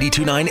 rewind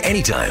 92.9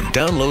 anytime.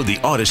 Download the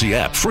Odyssey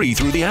app free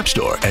through the App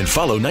Store and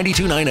follow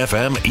 92.9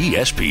 FM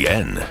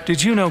ESPN.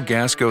 Did you know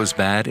gas goes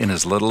bad in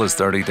as little as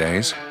 30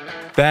 days?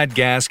 Bad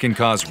gas can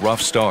cause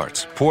rough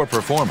starts, poor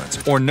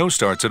performance, or no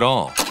starts at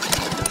all.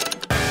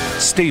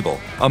 Stable,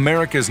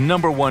 America's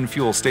 #1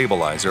 fuel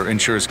stabilizer,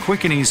 ensures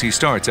quick and easy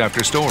starts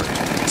after storage.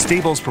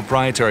 Stable's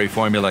proprietary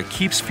formula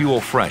keeps fuel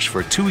fresh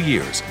for 2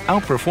 years,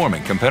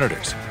 outperforming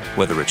competitors.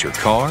 Whether it's your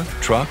car,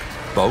 truck,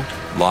 boat,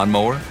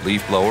 lawnmower,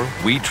 leaf blower,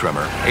 weed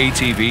trimmer,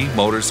 ATV,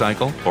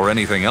 motorcycle, or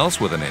anything else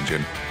with an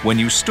engine, when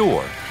you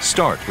store,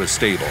 start with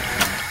Stable.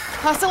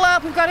 Hustle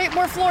up, we've got 8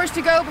 more floors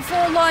to go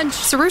before lunch.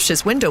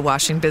 Sarusha's window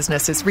washing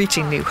business is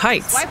reaching new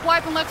heights.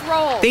 Wipe, and let's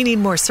roll. They need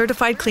more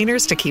certified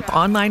cleaners to keep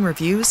online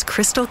reviews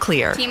crystal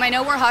clear. Team, I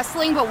know we're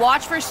hustling, but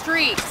watch for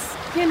streaks.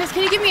 Candace,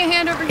 can you give me a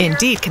hand over here?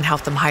 Indeed can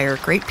help them hire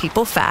great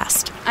people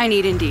fast. I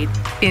need Indeed.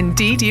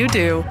 Indeed you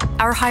do.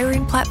 Our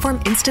hiring platform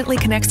instantly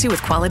connects you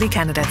with quality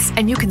candidates,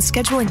 and you can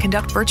schedule and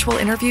conduct virtual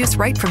interviews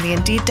right from the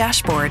Indeed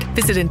dashboard.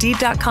 Visit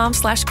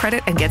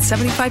Indeed.com/credit and get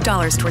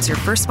 $75 towards your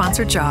first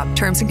sponsored job.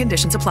 Terms and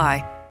conditions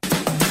apply.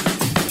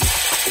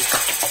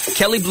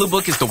 Kelley Blue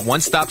Book is the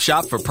one-stop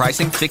shop for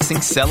pricing, fixing,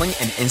 selling,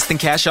 and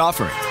instant cash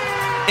offering.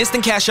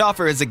 Instant Cash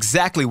Offer is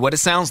exactly what it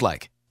sounds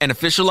like. An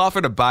official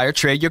offer to buy or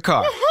trade your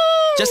car.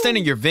 Woohoo! Just enter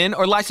your VIN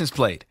or license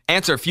plate,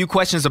 answer a few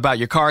questions about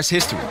your car's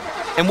history,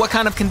 and what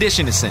kind of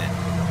condition it's in.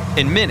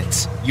 In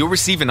minutes, you'll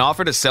receive an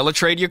offer to sell or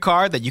trade your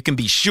car that you can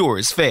be sure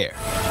is fair.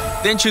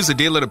 Then choose a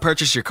dealer to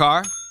purchase your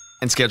car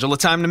and schedule a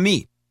time to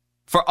meet.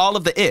 For all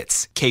of the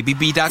its,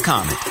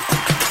 KBB.com.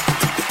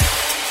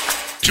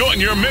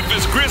 Join your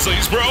Memphis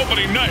Grizzlies for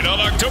opening night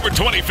on October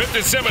 25th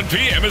at 7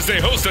 p.m. as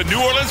they host the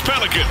New Orleans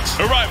Pelicans.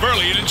 Arrive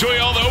early and enjoy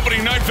all the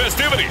opening night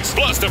festivities.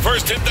 Plus, the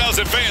first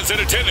 10,000 fans in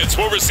attendance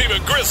will receive a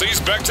Grizzlies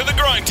Back to the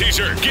Grind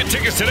t-shirt. Get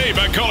tickets today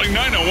by calling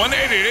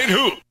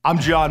 901-888-HOOP. I'm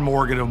John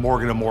Morgan of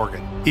Morgan &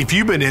 Morgan. If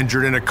you've been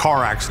injured in a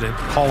car accident,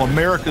 call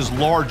America's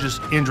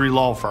largest injury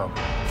law firm.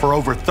 For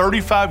over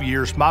 35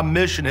 years, my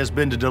mission has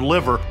been to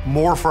deliver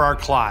more for our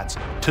clients,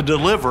 to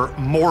deliver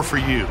more for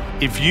you.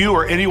 If you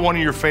or anyone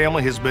in your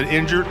family has been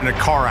injured in a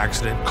car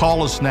accident,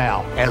 call us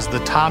now, as the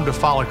time to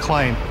file a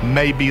claim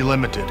may be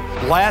limited.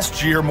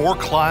 Last year, more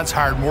clients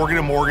hired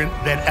Morgan & Morgan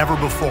than ever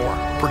before,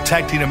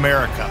 protecting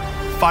America,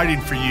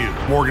 fighting for you.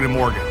 Morgan &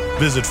 Morgan.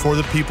 Visit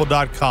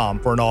forthepeople.com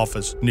for an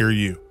office near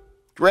you.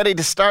 Ready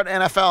to start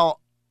NFL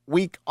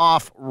week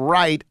off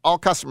right. All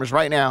customers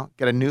right now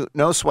get a new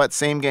no-sweat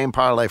same-game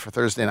parlay for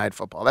Thursday Night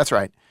Football. That's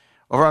right.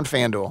 Over on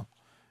FanDuel,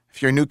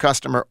 if you're a new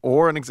customer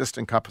or an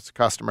existing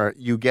customer,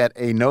 you get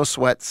a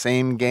no-sweat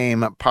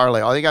same-game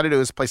parlay. All you got to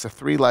do is place a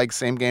 3-leg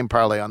same-game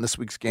parlay on this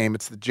week's game.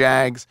 It's the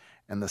Jags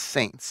and the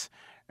Saints.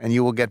 And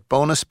you will get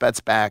bonus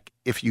bets back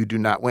if you do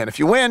not win. If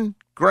you win,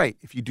 great.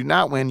 If you do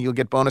not win, you'll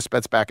get bonus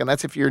bets back. And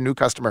that's if you're a new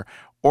customer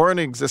or an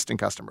existing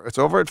customer. It's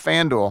over at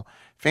FanDuel.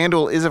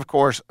 FanDuel is, of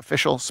course,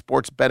 official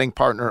sports betting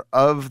partner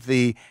of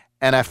the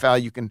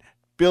NFL. You can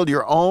build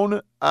your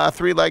own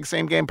 3-leg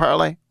same-game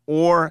parlay,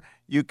 or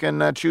you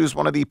can choose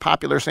one of the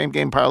popular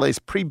same-game parlays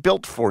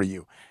pre-built for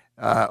you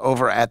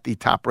over at the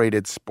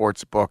top-rated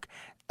sportsbook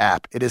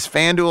app. It is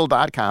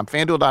FanDuel.com,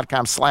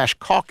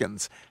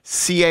 FanDuel.com/Calkins,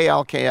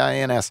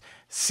 CALKINS,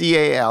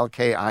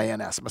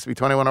 CALKINS. Must be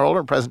 21 or older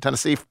in present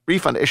Tennessee.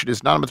 Refund issued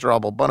as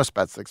non-withdrawable bonus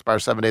bets that expire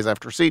 7 days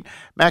after receipt.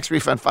 Max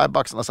refund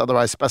 $5 unless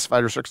otherwise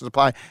specified. Restrictions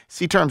apply.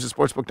 See terms at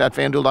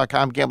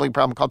sportsbook.fanduel.com. Gambling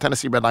problem? Call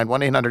Tennessee Redline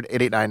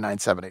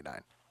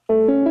 1-800-889-9789.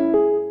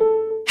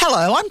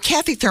 Hello, I'm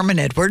Kathy Thurman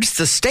Edwards,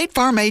 the State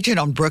Farm agent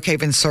on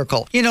Brookhaven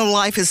Circle. You know,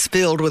 life is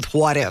filled with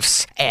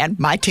what-ifs, and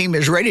my team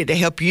is ready to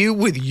help you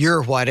with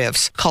your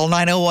what-ifs. Call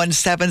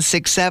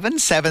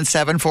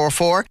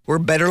 901-767-7744. We're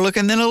better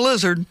looking than a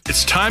lizard.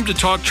 It's time to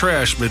talk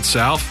trash,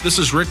 Mid-South. This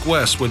is Rick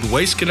West with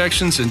Waste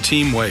Connections and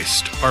Team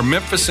Waste. Our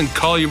Memphis and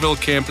Collierville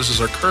campuses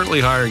are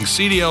currently hiring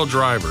CDL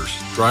drivers,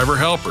 driver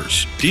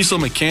helpers, diesel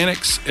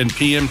mechanics, and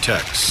PM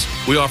techs.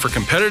 We offer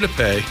competitive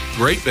pay,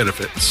 great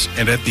benefits,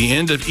 and at the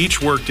end of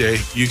each workday,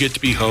 you get to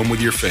be home with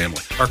your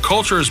family. Our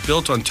culture is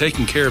built on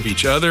taking care of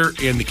each other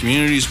and the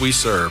communities we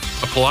serve.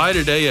 Apply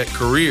today at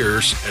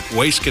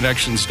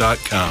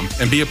careers@wasteconnections.com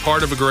and be a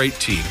part of a great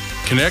team.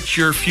 Connect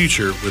your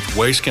future with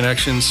Waste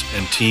Connections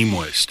and Team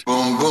Waste.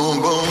 Boom,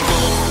 boom, boom,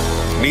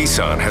 boom.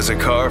 Nissan has a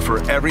car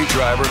for every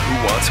driver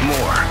who wants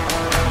more.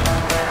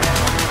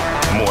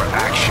 More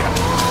action.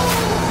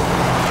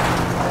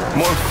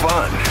 More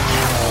fun.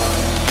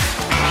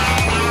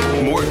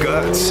 More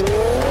guts.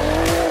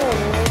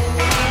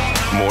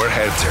 More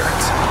head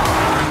turns.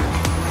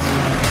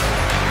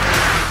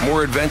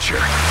 More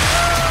adventure.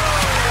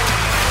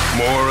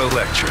 More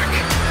electric.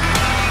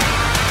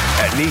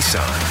 At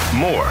Nissan,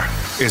 more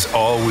is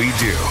all we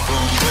do.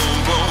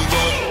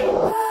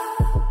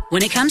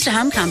 When it comes to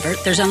home comfort,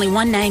 there's only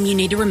one name you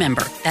need to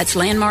remember. That's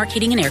Landmark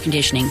Heating and Air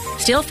Conditioning.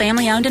 Still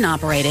family-owned and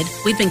operated,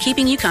 we've been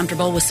keeping you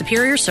comfortable with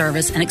superior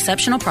service and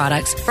exceptional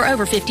products for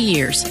over 50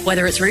 years.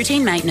 Whether it's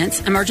routine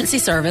maintenance, emergency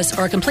service,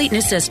 or a complete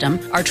new system,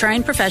 our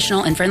trained,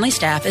 professional, and friendly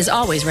staff is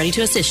always ready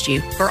to assist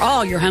you. For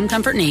all your home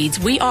comfort needs,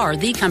 we are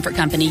the comfort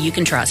company you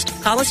can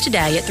trust. Call us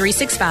today at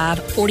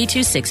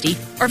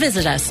 365-4260 or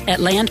visit us at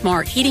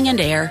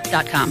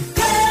landmarkheatingandair.com.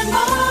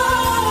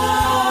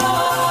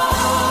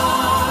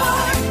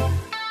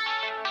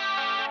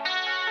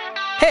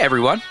 Hey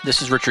everyone,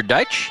 this is Richard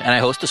Deitch, and I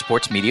host the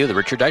sports media, the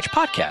Richard Deitch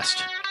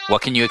Podcast.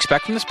 What can you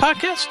expect from this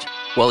podcast?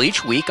 Well,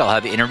 each week I'll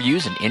have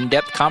interviews and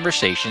in-depth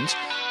conversations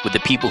with the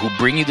people who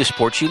bring you the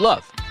sports you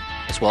love,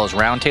 as well as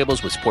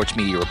roundtables with sports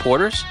media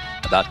reporters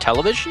about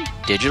television,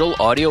 digital,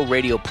 audio,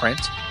 radio, print,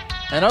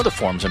 and other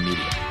forms of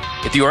media.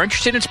 If you are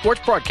interested in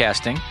sports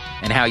broadcasting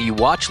and how you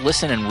watch,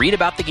 listen, and read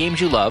about the games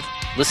you love,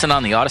 listen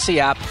on the Odyssey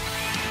app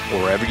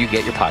or wherever you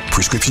get your podcast.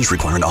 Prescriptions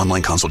require an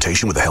online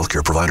consultation with a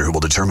healthcare provider who will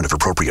determine if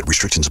appropriate.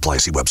 Restrictions apply.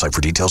 See website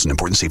for details and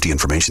important safety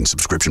information.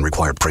 Subscription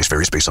required. Price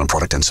varies based on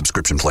product and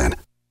subscription plan.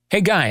 Hey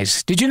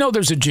guys, did you know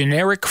there's a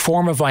generic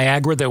form of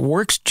Viagra that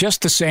works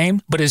just the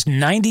same, but is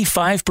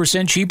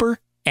 95% cheaper?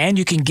 And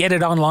you can get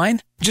it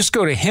online? Just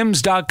go to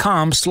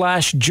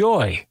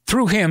hims.com/joy.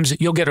 Through Hims,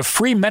 you'll get a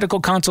free medical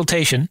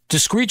consultation,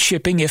 discreet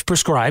shipping if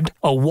prescribed,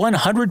 a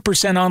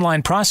 100%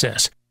 online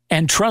process,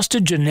 and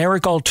trusted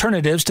generic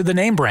alternatives to the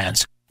name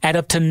brands at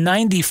up to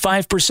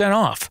 95%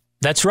 off.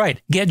 That's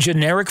right. Get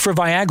generic for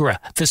Viagra,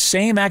 the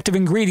same active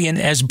ingredient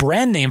as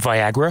brand name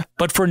Viagra,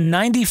 but for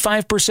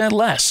 95%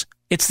 less.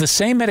 It's the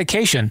same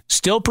medication,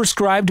 still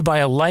prescribed by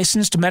a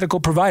licensed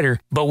medical provider,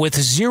 but with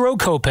zero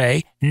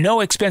copay, no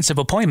expensive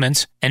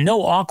appointments, and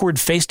no awkward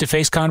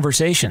face-to-face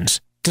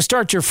conversations. To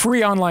start your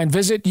free online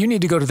visit, you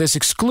need to go to this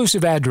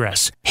exclusive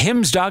address,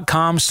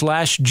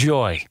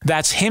 hims.com/joy.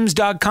 That's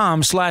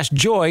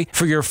hims.com/joy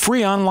for your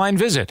free online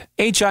visit.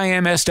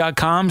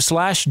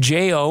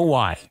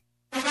 HIMS.com/JOY.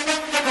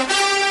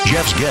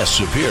 Geoff's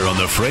guests appear on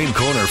the Frame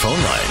Corner phone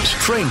lines.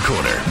 Frame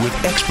Corner, with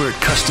expert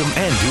custom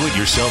and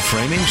do-it-yourself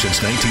framing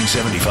since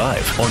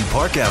 1975 on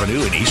Park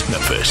Avenue in East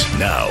Memphis.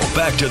 Now,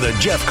 back to the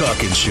Geoff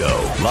Calkins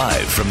Show,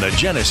 live from the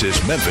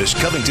Genesis Memphis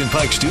Covington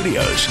Pike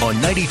Studios on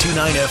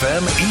 92.9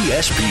 FM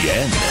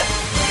ESPN.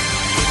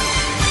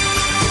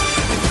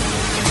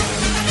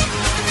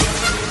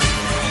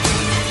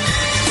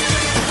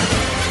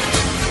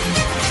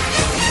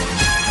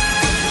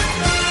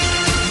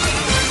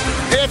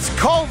 It's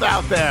cold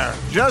out there.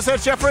 Did you notice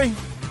that, Jeffrey?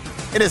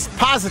 It is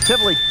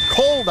positively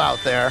cold out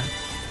there.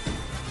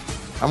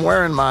 I'm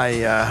wearing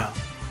my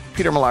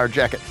Peter Millar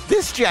jacket.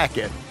 This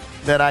jacket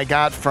that I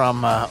got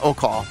from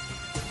O'Call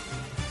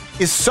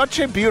is such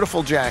a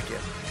beautiful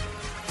jacket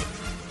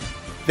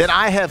that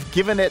I have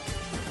given it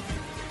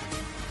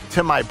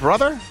to my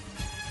brother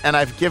and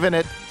I've given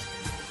it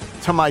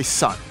to my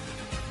son.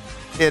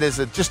 It is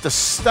just a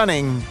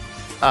stunning,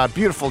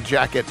 beautiful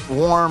jacket.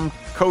 Warm,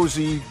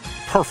 cozy,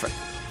 perfect.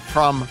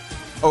 From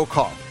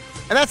O'Call.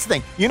 And that's the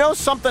thing. You know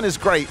something is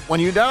great when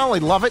you not only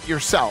love it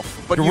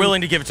yourself, but you're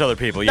willing to give it to other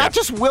people. Not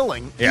just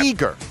willing,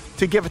 eager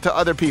to give it to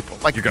other people.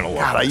 Like, you're going to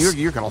love this.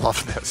 You're going to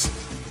love this.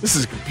 This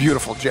is a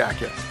beautiful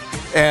jacket.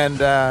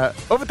 And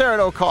over there at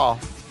O'Call,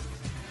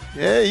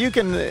 you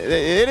can.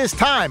 It is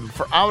time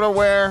for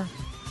outerwear,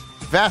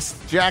 vests,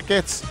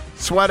 jackets,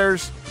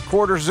 sweaters,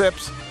 quarter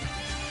zips,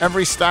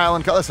 every style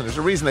and color. Listen, there's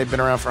a reason they've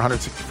been around for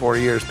 164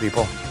 years,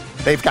 people.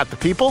 They've got the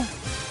people.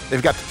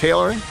 They've got the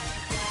tailoring.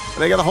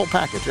 They got the whole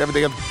package.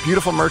 They got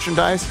beautiful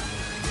merchandise.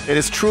 It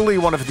is truly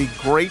one of the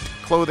great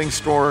clothing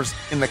stores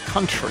in the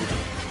country.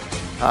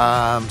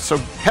 So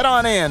head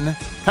on in.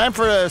 Time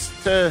for us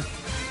to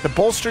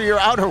bolster your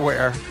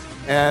outerwear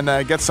and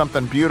get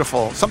something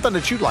beautiful, something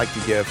that you'd like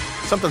to give,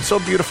 something so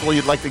beautiful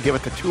you'd like to give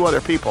it to two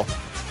other people.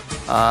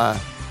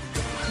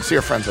 See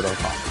your friends at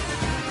O'Call.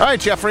 All right,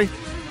 Jeffrey.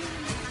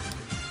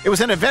 It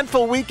was an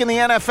eventful week in the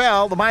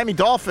NFL. The Miami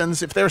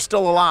Dolphins, if they're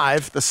still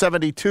alive, the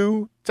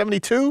 72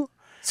 Dolphins.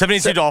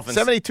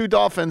 72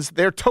 Dolphins.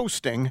 They're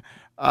toasting.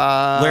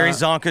 Larry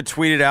Zonka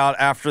tweeted out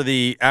after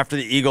the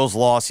Eagles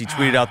loss. He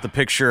tweeted out the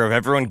picture of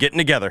everyone getting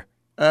together.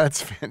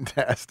 That's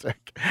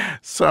fantastic.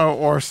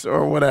 Or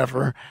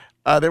whatever.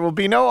 There will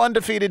be no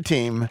undefeated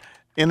team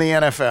in the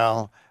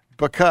NFL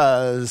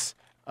because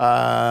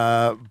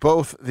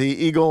both the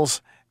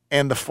Eagles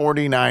and the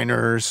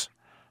 49ers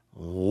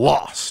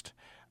lost.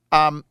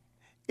 How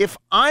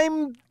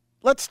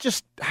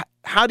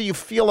do you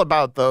feel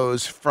about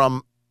those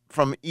from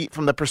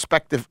the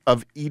perspective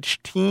of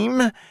each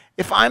team?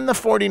 If I'm a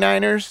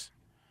 49ers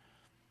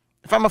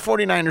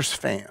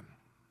fan,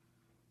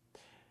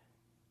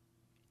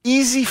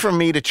 easy for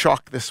me to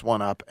chalk this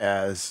one up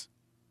as,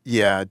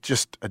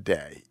 just a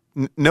day.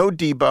 No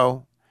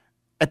Debo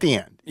at the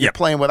end. You're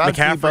playing without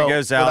McCaffrey Debo.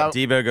 goes out,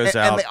 Debo goes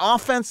out. And the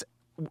offense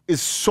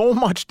is so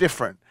much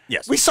different.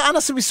 Yes. We saw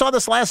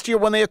this last year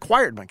when they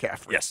acquired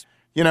McCaffrey. Yes.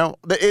 You know,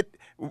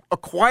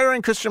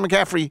 acquiring Christian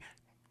McCaffrey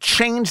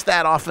changed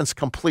that offense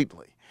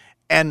completely.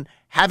 And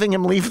having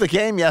him leave the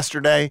game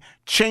yesterday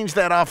changed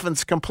that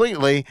offense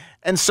completely.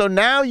 And so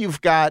now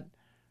you've got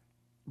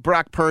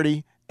Brock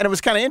Purdy, and it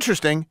was kind of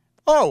interesting.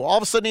 Oh, all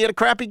of a sudden he had a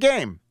crappy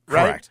game,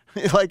 right?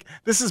 Correct. Like,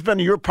 this has been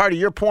part of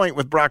your point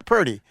with Brock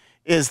Purdy,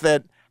 is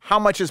that how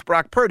much is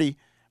Brock Purdy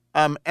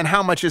and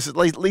how much is at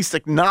least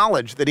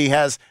acknowledged that he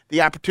has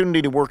the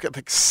opportunity to work with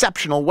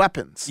exceptional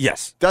weapons.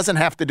 Yes. Doesn't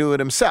have to do it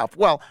himself.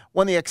 Well,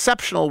 when the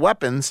exceptional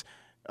weapons,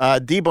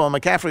 Debo and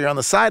McCaffrey, are on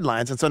the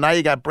sidelines, and so now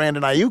you got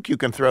Brandon Ayuk you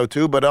can throw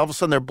to, but all of a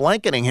sudden they're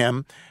blanketing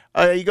him.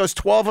 He goes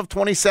 12 of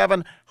 27,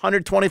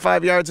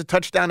 125 yards, a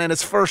touchdown, and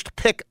his first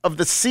pick of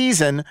the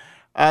season.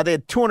 They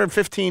had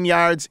 215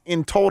 yards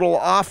in total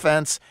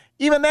offense.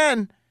 Even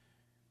then,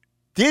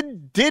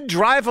 did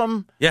drive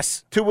them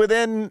to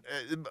within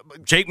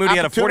Jake Moody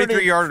had a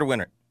 43-yarder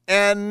winner.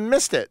 And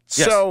missed it.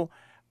 Yes. So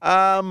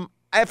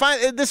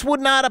this would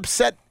not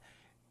upset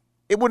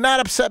it would not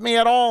upset me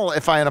at all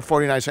if I had a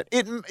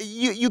 49ers.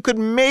 You could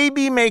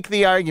maybe make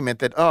the argument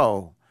that,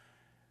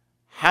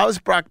 how's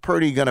Brock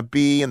Purdy going to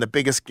be in the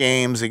biggest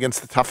games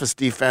against the toughest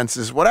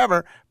defenses,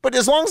 whatever. But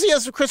as long as he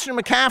has Christian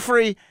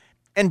McCaffrey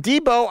and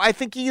Debo, I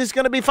think he's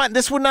going to be fine.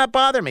 This would not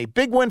bother me.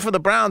 Big win for the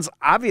Browns,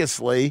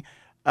 obviously.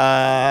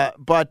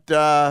 But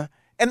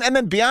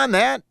then beyond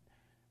that,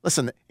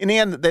 listen, in the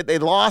end, they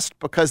lost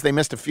because they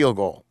missed a field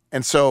goal.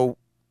 And so,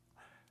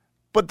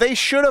 but they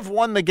should have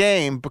won the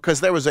game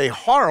because there was a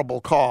horrible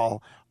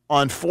call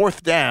on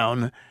fourth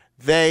down.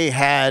 They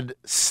had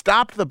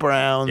stopped the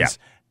Browns. Yeah.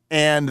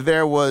 And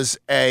there was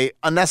a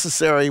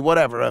unnecessary,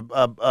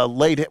 a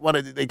late hit.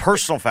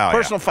 Personal foul.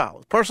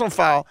 Personal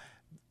foul.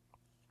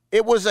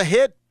 It was a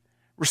hit.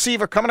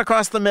 Receiver coming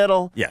across the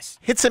middle. Yes.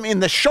 Hits him in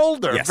the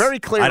shoulder very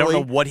clearly. I don't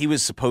know what he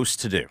was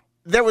supposed to do.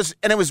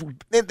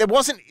 It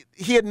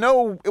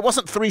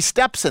wasn't 3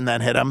 steps and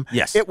then hit him.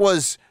 Yes. It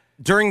was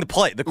during the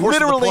play, the course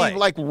literally, of the play.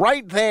 like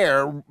right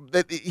there,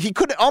 that he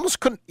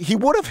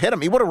would have hit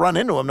him. He would have run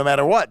into him no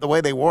matter what, the way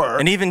they were.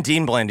 And even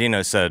Dean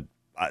Blandino said,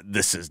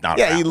 this is not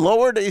he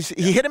lowered,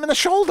 he hit him in the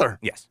shoulder.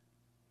 Yes.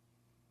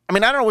 I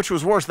mean, I don't know which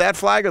was worse, that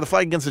flag or the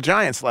flag against the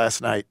Giants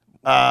last night.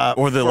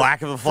 Or the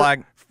lack of a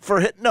flag.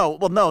 No.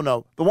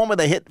 The one where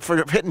they hit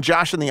for hitting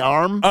Josh in the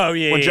arm. Oh,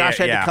 yeah, when Josh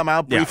had to come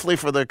out briefly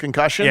for the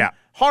concussion. Yeah.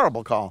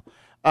 Horrible call.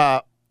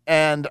 So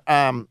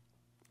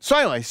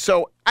anyway,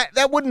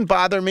 that wouldn't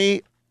bother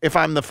me if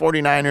I'm the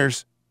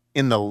 49ers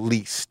in the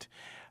least.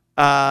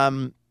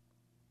 And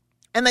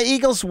the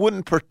Eagles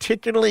wouldn't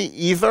particularly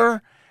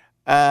either.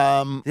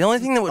 The only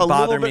thing that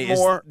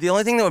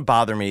would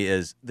bother me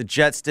is the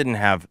Jets didn't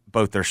have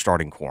both their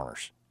starting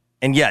corners.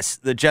 And yes,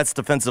 the Jets'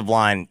 defensive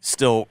line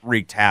still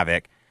wreaked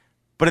havoc,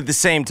 but at the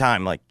same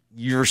time, like,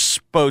 you're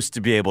supposed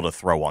to be able to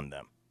throw on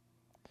them.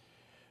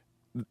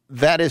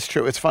 That is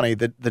true. It's funny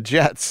that the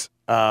Jets,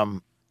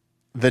 Saleh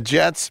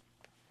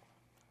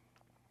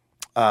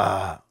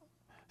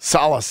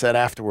said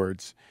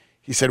afterwards,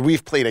 he said,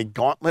 we've played a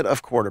gauntlet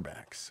of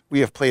quarterbacks.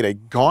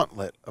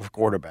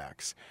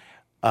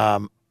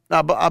 Now,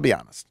 but I'll be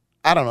honest.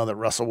 I don't know that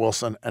Russell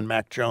Wilson and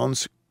Mac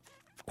Jones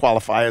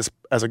qualify as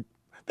a.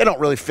 They don't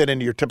really fit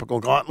into your typical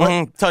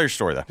gauntlet. Tell your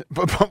story, though.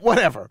 But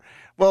whatever.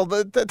 Well,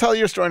 tell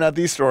your story, not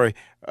the story,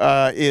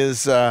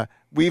 is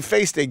we've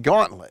faced a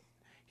gauntlet.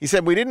 He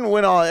said we didn't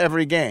win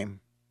every game,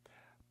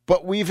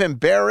 but we've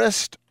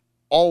embarrassed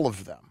all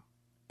of them,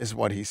 is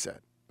what he said.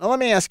 Now, let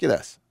me ask you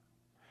this.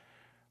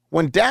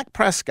 When Dak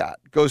Prescott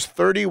goes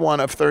 31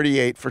 of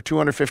 38 for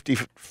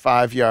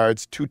 255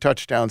 yards, 2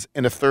 touchdowns,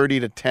 in a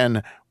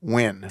 30-10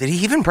 win. Did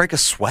he even break a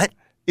sweat?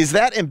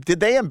 Did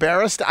they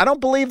embarrass? I don't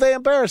believe they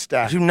embarrassed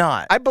Dak. Do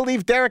not. I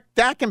believe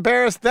Dak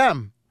embarrassed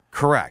them.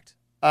 Correct.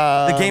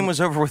 The game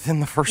was over within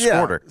the first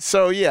quarter.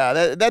 So,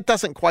 that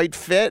doesn't quite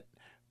fit.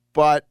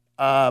 But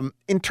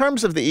in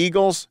terms of the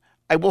Eagles,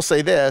 I will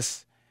say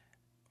this.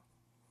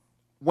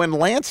 When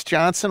Lane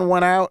Johnson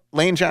went out,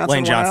 when Lane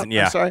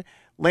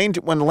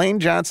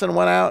Johnson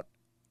went out,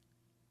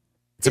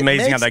 it's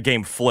amazing how that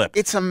game flipped.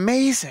 It's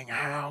amazing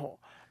how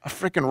a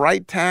freaking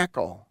right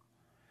tackle,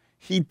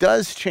 he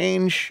does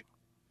change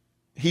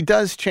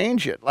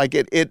it. Like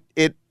it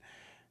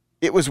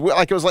was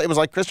like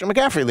Christian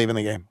McCaffrey leaving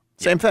the game.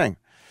 Same thing.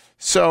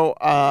 So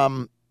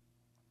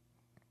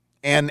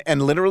and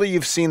literally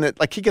you've seen that,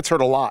 like, he gets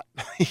hurt a lot.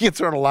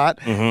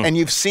 Mm-hmm. And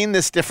you've seen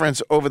this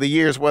difference over the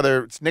years,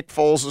 whether it's Nick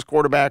Foles as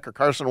quarterback or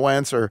Carson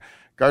Wentz or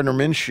Gardner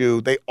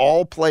Minshew. They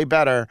all play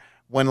better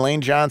when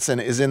Lane Johnson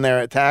is in there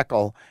at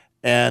tackle.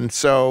 And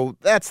so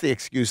that's the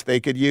excuse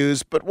they could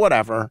use, but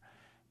whatever.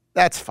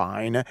 That's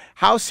fine.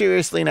 How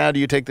seriously now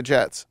do you take the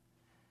Jets?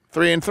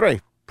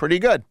 3-3. Pretty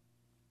good.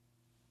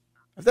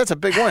 That's a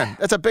big win.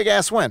 That's a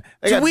big-ass win.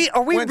 Are we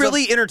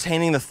really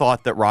entertaining the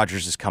thought that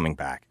Rodgers is coming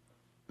back?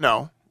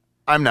 No,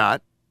 I'm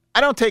not. I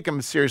don't take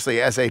him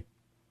seriously as a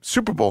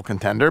Super Bowl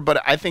contender,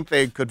 but I think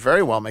they could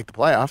very well make the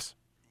playoffs.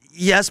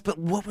 Yes, but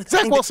what would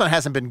Zach Wilson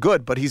hasn't been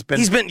good, but he's been.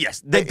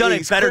 Yes, they've done a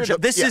better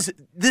job. This.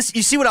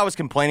 You see what I was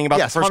complaining about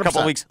the first 100%.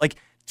 couple of weeks? Like,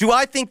 do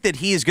I think that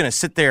he is going to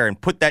sit there and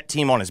put that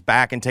team on his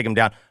back and take him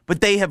down?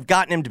 But they have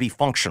gotten him to be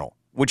functional,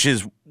 which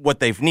is what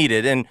they've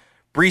needed. And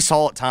Breece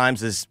Hall at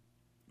times is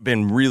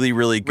been really,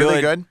 really good.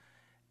 Really good?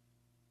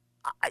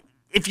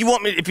 If you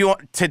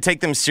want to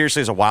take them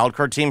seriously as a wild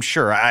card team,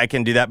 sure, I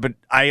can do that. But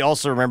I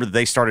also remember that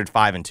they started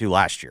 5-2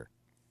 last year.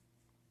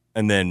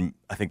 And then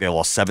I think they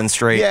lost 7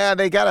 straight. Yeah,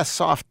 they got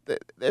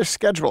their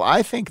schedule.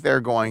 I think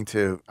they're going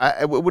to.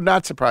 It would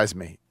not surprise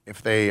me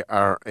if they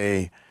are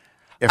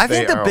I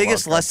think the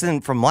biggest lesson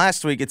from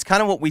last week, it's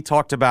kind of what we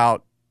talked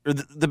about, or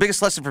the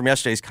biggest lesson from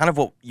yesterday is kind of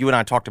what you and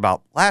I talked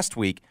about last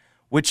week,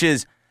 which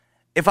is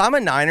if I'm a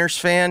Niners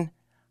fan,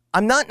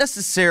 I'm not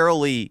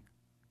necessarily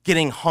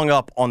getting hung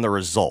up on the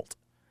result.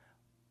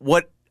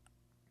 What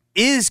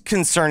is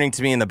concerning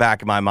to me in the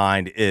back of my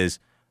mind is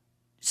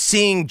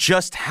seeing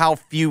just how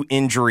few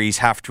injuries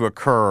have to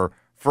occur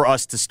for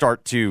us to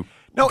start to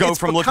go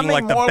from looking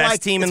like the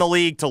best team in the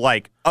league to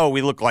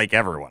we look like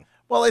everyone.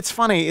 Well, it's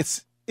funny.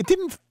 It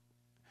didn't.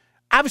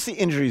 Obviously,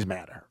 injuries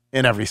matter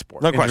in every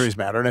sport. No injuries question.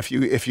 matter, and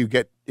if you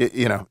get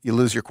you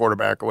lose your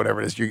quarterback or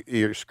whatever it is,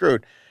 you're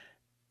screwed.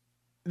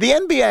 The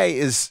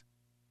NBA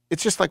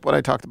it's just like what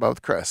I talked about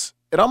with Chris.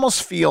 It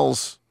almost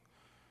feels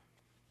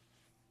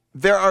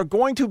there are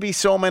going to be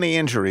so many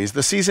injuries.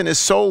 The season is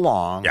so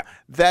long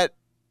that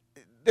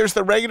there's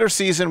the regular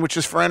season, which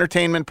is for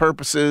entertainment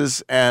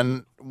purposes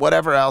and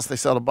whatever else. They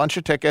sell a bunch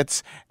of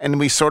tickets, and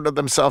we sorted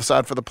themselves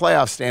out for the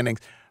playoff standings.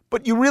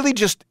 But you really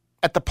just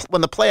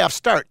when the playoffs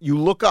start, you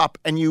look up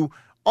and you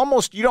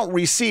don't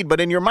reseed, but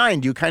in your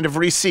mind you kind of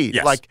reseed.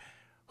 Yes. Like,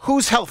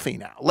 who's healthy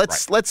now?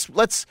 Let's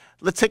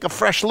take a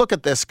fresh look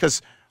at this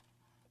because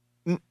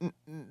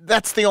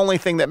that's the only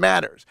thing that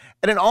matters.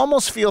 And it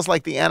almost feels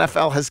like the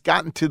NFL has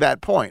gotten to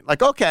that point.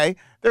 Like, okay,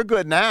 they're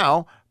good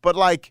now, but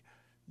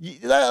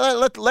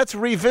let's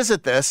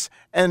revisit this.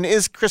 And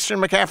is Christian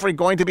McCaffrey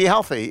going to be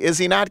healthy? Is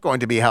he not going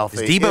to be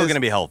healthy? Is Debo going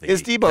to be healthy?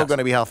 Is Debo going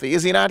to be healthy?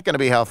 Is he not going to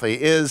be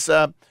healthy? Is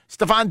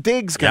Stephon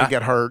Diggs going to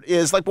get hurt?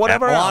 Is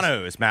whatever else?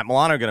 Is Matt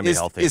Milano going to be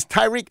healthy? Is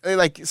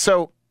Tyreek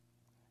so?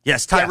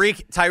 Yes,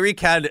 Tyreek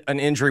had an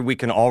injury we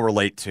can all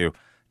relate to.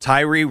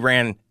 Tyreek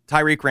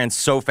ran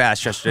so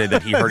fast yesterday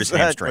that he hurt his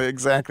hamstring.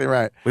 Exactly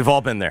right. We've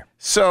all been there.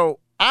 So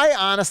I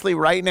honestly,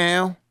 right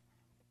now,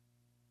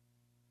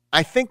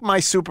 I think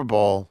my Super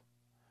Bowl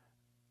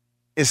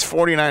is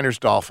 49ers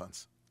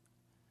Dolphins.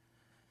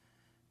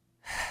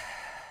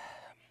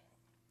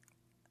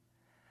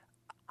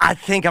 I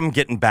think I'm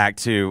getting back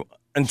to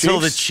until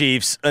the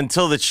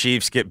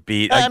Chiefs get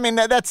beat. I mean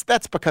that's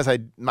because I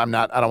don't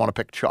want to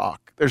pick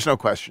chalk. There's no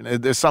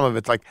question. There's some of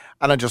it's like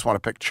I don't just want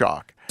to pick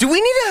chalk. Do we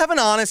need to have an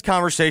honest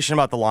conversation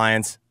about the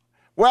Lions?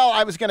 Well,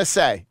 I was going to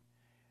say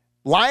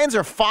Lions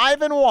are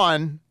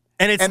 5-1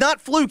 and it's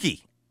not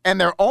fluky. And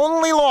their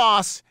only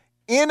loss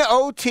in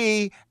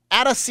OT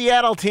at a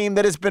Seattle team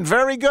that has been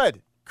very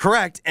good.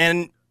 Correct.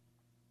 And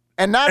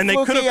not they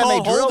fluky, could have and they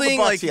called drilled holding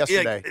the Bucs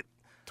yesterday.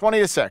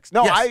 20-6.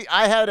 No, yes.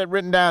 I had it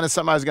written down as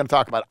something I was going to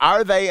talk about.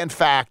 Are they, in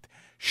fact,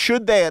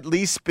 should they at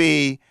least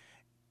be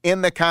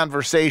in the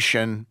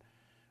conversation,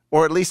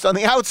 or at least on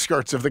the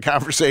outskirts of the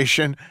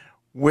conversation,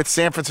 with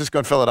San Francisco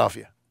and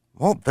Philadelphia?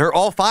 Well, they're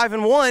all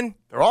 5-1.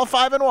 They're all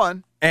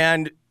 5-1.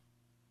 And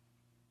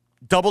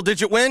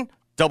double-digit win,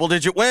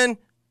 double-digit win,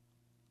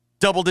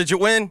 double-digit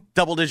win,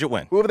 double-digit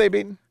win. Who have they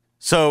beaten?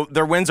 So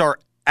their wins are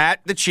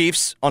at the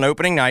Chiefs on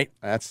opening night.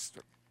 That's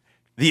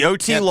the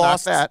OT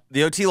loss.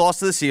 The OT loss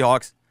to the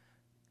Seahawks.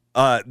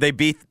 They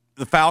beat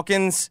the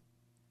Falcons.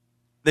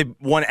 They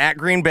won at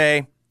Green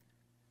Bay.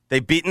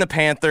 They've beaten the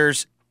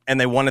Panthers, and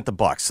they won at the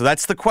Bucs. So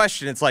that's the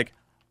question. It's like,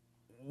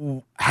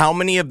 how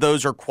many of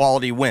those are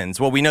quality wins?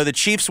 Well, we know the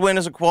Chiefs win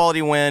is a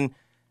quality win,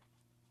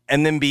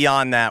 and then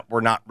beyond that,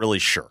 we're not really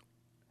sure.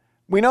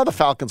 We know the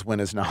Falcons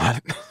win is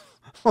not.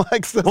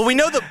 Well, we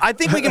know I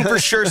think we can for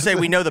sure say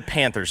we know the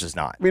Panthers is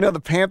not. We know the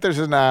Panthers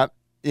is not.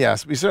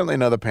 Yes, we certainly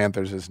know the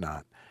Panthers is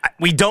not.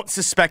 We don't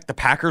suspect the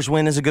Packers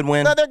win is a good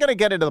win. No, they're going to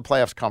get into the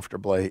playoffs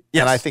comfortably.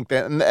 Yes. And I think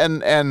that,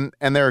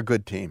 and they're a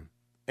good team.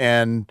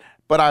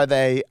 But are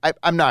they?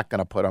 I'm not going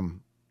to put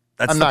them.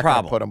 That's I'm the not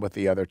problem. going to put them with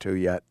the other two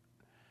yet.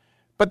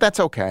 But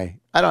that's okay.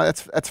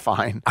 That's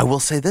fine. I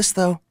will say this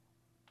though.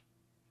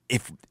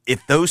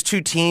 If those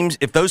three teams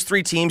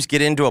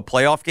get into a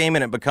playoff game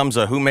and it becomes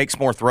a who makes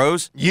more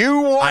throws,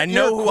 I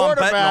know who I'm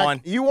betting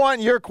on. You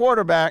want your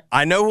quarterback.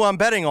 I know who I'm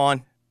betting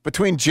on.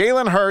 Between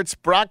Jalen Hurts,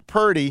 Brock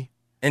Purdy,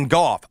 and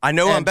Goff. I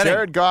know who I'm betting.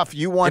 Jared Goff,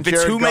 you want Jared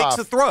Goff. If it's who makes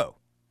the throw.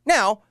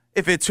 Now,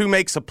 if it's who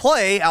makes a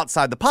play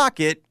outside the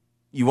pocket,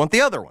 you want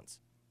the other ones.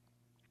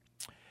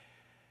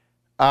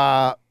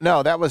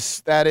 No, that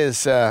was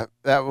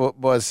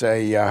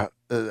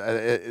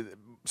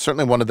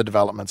certainly one of the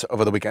developments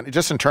over the weekend.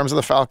 Just in terms of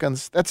the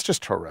Falcons, that's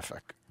just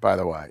horrific, by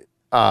the way.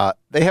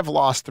 They have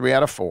lost 3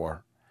 out of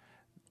 4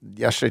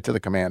 yesterday to the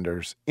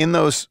Commanders. In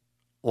those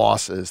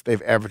losses,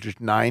 they've averaged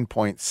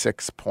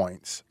 9.6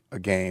 points a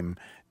game.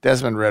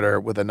 Desmond Ridder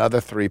with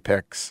another 3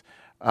 picks.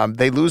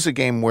 They lose a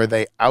game where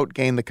they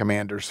outgain the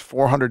Commanders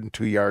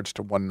 402 yards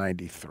to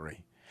 193.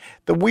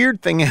 The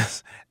weird thing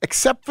is,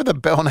 except for the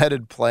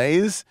boneheaded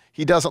plays,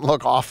 he doesn't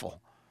look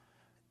awful.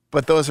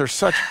 But those are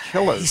such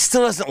killers. He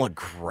still doesn't look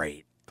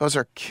great. Those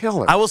are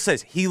killers. I will say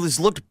he has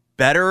looked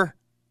better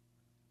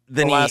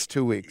than the last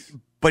 2 weeks.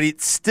 but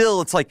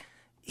it's like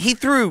he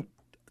threw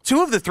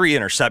 2 of the 3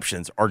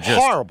 interceptions are just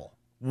horrible.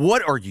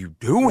 What are you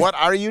doing? What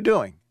are you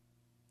doing?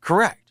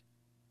 Correct.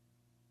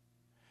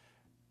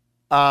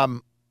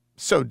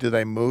 So do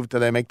they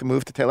make the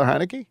move to Taylor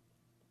Heineke?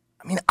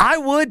 I mean, I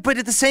would, but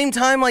at the same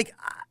time, like,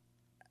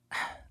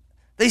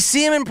 they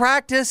see him in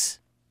practice.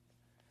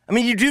 I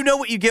mean, you do know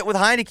what you get with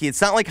Heineke.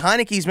 It's not like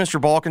Heineke's Mr.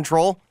 Ball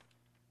Control.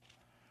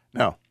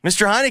 No.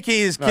 Mr.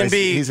 Heineke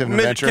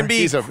can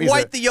be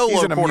quite the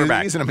YOLO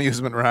quarterback. He's an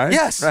amusement ride.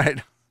 Yes.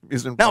 Right.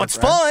 Now it's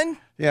fun.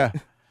 Yeah.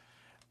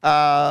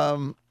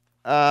 And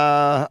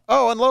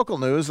local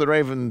news, the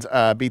Ravens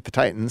beat the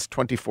Titans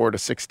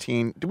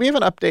 24-16. Do we have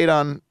an update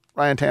on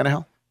Ryan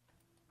Tannehill?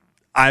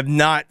 I've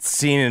not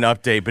seen an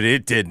update, but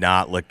it did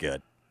not look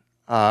good.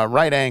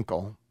 Right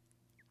ankle.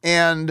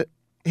 And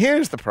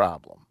here's the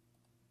problem.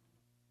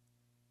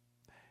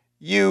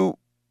 I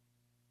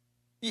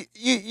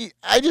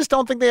just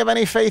don't think they have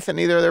any faith in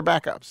either of their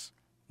backups.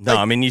 No,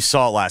 I mean, you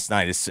saw it last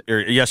night or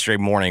yesterday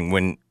morning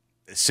when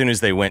as soon as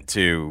they went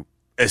to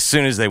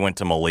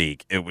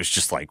Malik, it was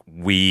just like,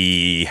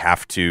 we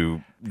have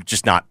to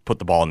just not put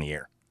the ball in the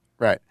air.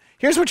 Right.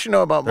 Here's what you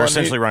know about They're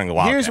essentially running the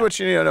Wildcat. Here's what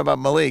you know about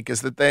Malik is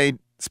that they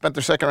spent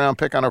their second-round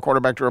pick on a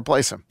quarterback to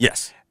replace him.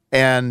 Yes.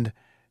 And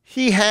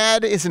he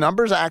had his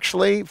numbers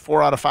actually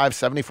 4 out of 5,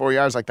 74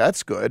 yards. Like,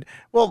 that's good.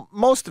 Well,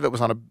 most of it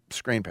was on a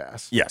screen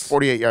pass. Yes.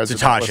 48 yards.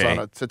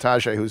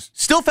 Sataje, who's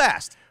still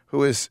fast.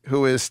 Who is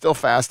still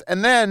fast.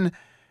 And then,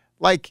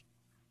 like,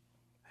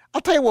 I'll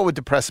tell you what would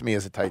depress me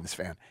as a Titans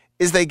fan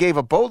is they gave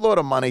a boatload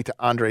of money to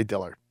Andre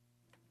Dillard,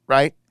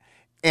 right?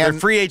 And their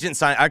free agent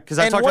sign, because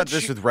I talked about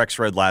this with Rex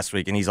Red last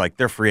week, and he's like,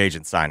 their free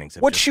agent signings.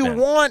 What you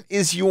want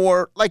is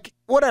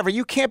whatever.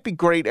 You can't be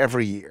great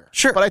every year.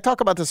 Sure. But I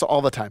talk about this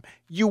all the time.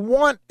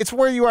 It's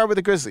where you are with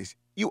the Grizzlies.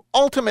 You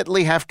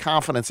ultimately have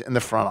confidence in the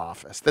front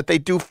office that they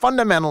do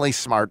fundamentally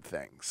smart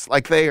things.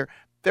 Like they're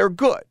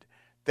good.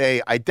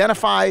 They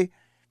identify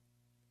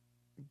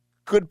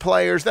good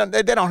players.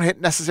 They don't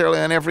hit necessarily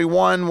on every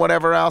one,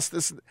 whatever else.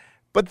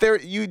 But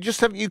you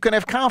can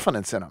have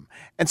confidence in them.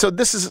 And so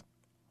this is,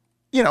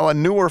 a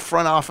newer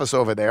front office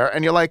over there,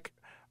 and you're like,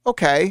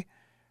 okay,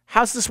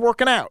 how's this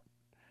working out?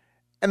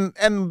 And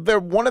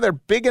one of their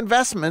big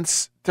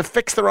investments to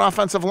fix their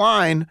offensive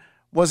line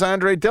was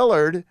Andre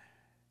Dillard.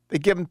 They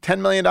give him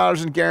 $10 million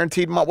in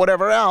guaranteed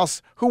whatever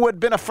else, who had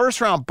been a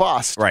first-round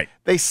bust. Right.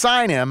 They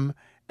sign him,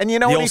 and you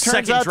know what he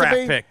turns out to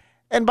be? Pick.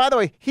 And by the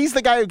way, he's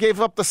the guy who gave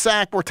up the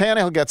sack where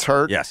Tannehill gets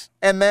hurt. Yes.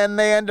 And then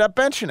they end up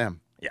benching him.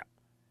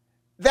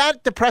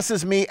 That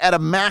depresses me at a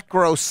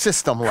macro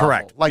system level.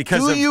 Correct. Like,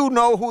 you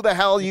know who the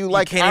hell you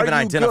like? You can't even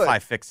identify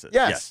fixes.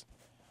 Yes.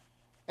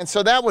 And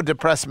so that would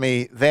depress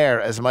me there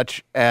as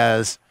much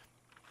as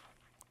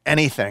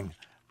anything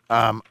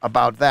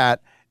about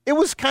that. It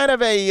was kind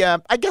of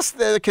I guess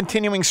the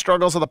continuing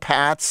struggles of the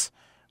Pats,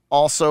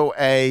 also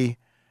I've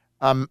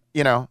got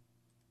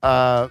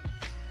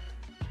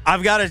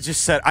to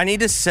just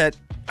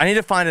I need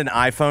to find an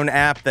iPhone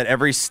app that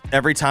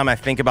every time I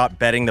think about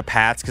betting the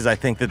Pats, because I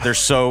think that they're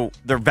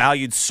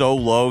valued so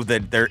low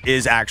that there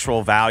is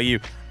actual value.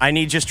 I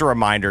need just a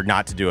reminder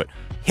not to do it.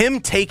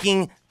 Him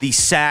taking the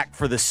sack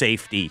for the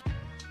safety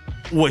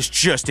was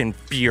just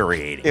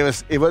infuriating. It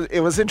was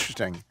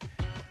interesting.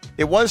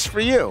 It was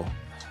for you.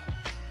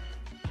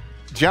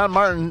 John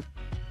Martin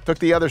took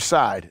the other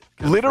side.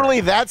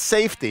 Literally that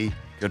safety.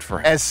 Good for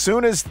him. As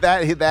soon as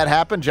that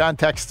happened, John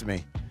texted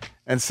me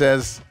and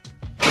says,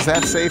 "Is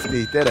that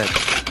safety did it?"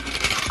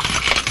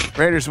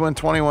 Raiders win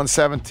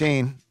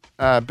 21-17.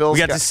 Bills we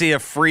got to see a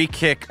free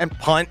kick and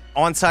punt,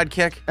 onside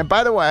kick. And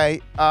by the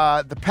way,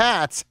 the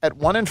Pats at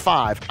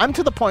 1-5. I'm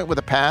to the point with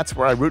the Pats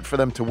where I root for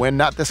them to win,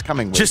 not this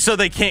coming week. Just so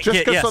they can't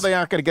so they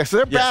aren't going to get. So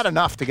they're bad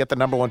enough to get the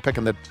number 1 pick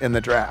in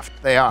the draft.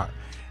 They are.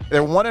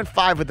 They're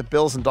 1-5 with the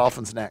Bills and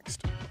Dolphins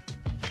next.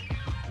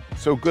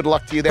 So good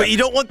luck to you there. But you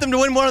don't want them to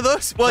win one of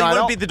those? Well, you want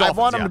to beat the Dolphins.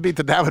 I want them to beat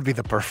that would be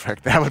the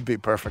perfect. That would be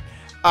perfect.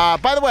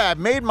 By the way, I've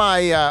made my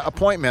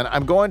appointment.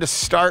 I'm going to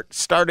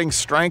starting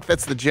strength.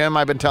 That's the gym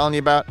I've been telling you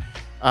about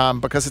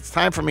because it's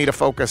time for me to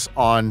focus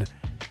on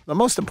the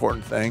most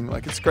important thing.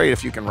 Like, it's great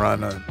if you can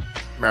run a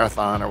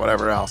marathon or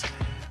whatever else.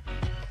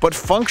 But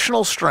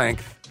functional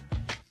strength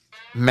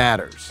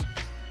matters.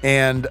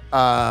 And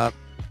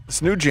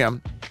this new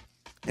gym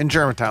in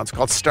Germantown, it's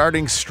called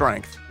Starting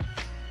Strength.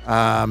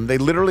 They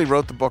literally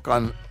wrote the book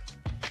on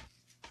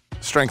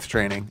strength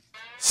training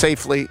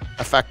safely,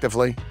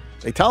 effectively.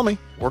 They tell me,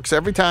 works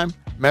every time,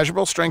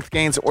 measurable strength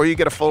gains, or you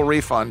get a full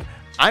refund.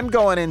 I'm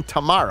going in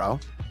tomorrow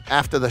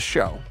after the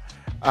show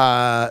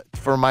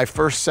for my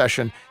first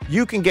session.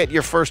 You can get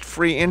your first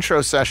free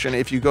intro session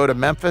if you go to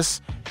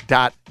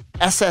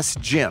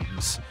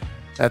memphis.ssgyms.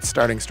 That's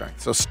Starting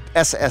Strength. So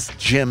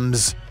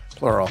ssgyms,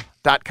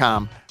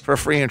 plural.com for a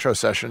free intro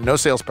session. No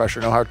sales pressure,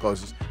 no hard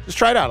closes. Just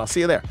try it out. I'll see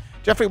you there.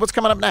 Jeffrey, what's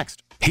coming up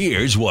next?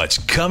 Here's what's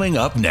coming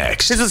up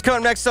next. This is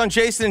coming next on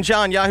Jason and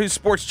John. Yahoo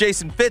Sports'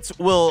 Jason Fitz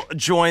will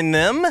join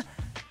them.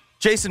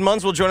 Jason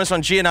Munz will join us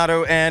on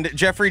Giannato and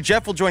Jeffrey.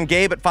 Geoff will join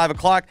Gabe at 5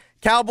 o'clock.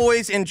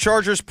 Cowboys and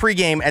Chargers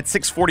pregame at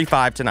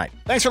 6:45 tonight.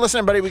 Thanks for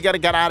listening, buddy. We got to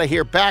get out of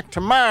here. Back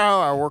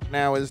tomorrow. Our work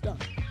now is done.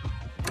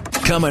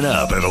 Coming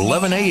up at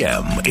 11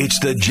 a.m., it's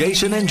the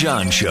Jason and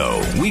John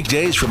Show.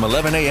 Weekdays from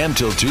 11 a.m.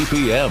 till 2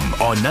 p.m.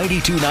 on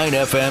 92.9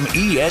 FM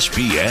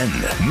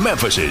ESPN,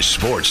 Memphis'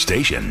 sports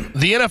station.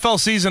 The NFL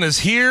season is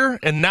here,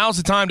 and now's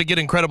the time to get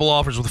incredible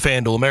offers with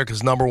FanDuel,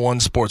 America's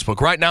 #1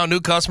 sportsbook. Right now,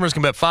 new customers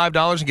can bet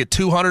 $5 and get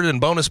 $200 in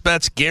bonus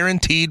bets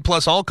guaranteed.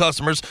 Plus, all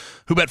customers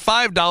who bet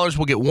 $5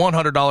 will get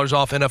 $100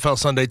 off NFL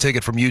Sunday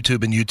Ticket from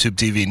YouTube and YouTube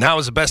TV. Now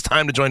is the best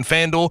time to join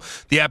FanDuel.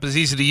 The app is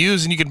easy to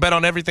use, and you can bet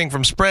on everything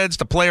from spreads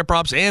to player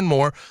props and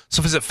more.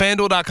 So visit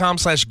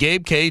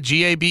FanDuel.com/GabeK,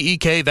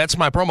 GABEK, that's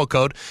my promo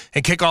code,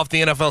 and kick off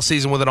the NFL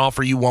season with an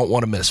offer you won't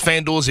want to miss.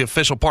 FanDuel is the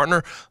official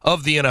partner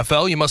of the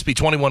NFL. You must be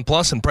 21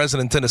 plus and present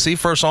in Tennessee.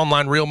 First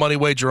online real money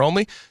wager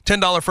only.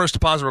 $10 first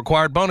deposit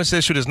required. Bonus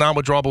issued as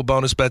non-withdrawable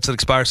bonus bets that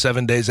expire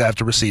 7 days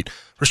after receipt.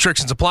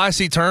 Restrictions apply.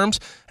 See terms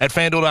at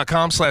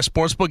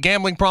FanDuel.com/sportsbook.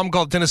 Gambling problem?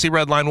 Call the Tennessee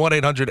Red Line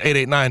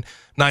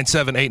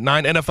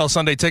 1-800-889-9789. NFL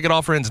Sunday Ticket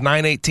offer ends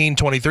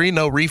 9/18/23.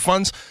 No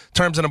refunds.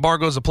 Terms and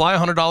embargoes apply.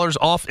 $100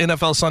 off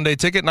NFL Sunday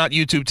Ticket, not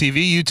YouTube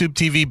TV. YouTube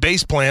TV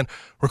base plan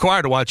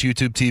required to watch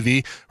YouTube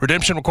TV.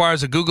 Redemption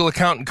requires a Google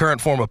account and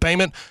current form of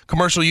payment.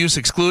 Commercial use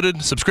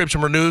excluded. Subscription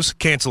renews.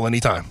 Cancel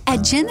anytime.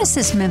 At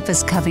Genesis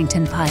Memphis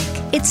Covington Pike,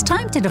 it's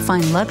time to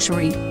define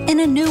luxury in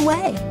a new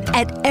way.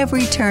 At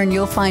every turn,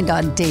 you'll find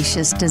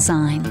audacious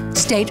design,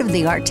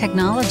 state-of-the-art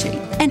technology,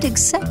 and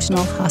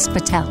exceptional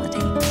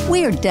hospitality.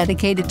 We are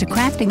dedicated to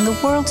crafting the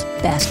world's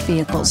best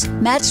vehicles,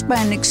 matched by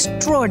an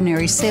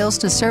extraordinary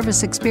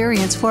sales-to-service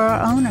experience for our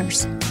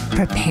owners.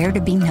 Prepare to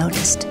be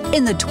noticed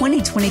in the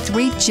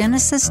 2023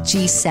 Genesis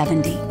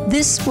G70.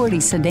 This sporty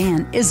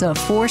sedan is a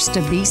force to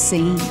be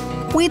seen.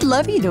 We'd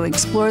love you to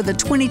explore the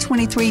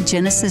 2023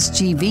 Genesis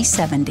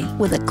GV70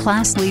 with a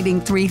class-leading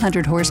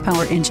 300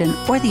 horsepower engine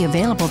or the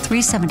available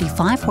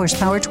 375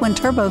 horsepower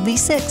twin-turbo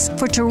V6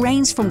 for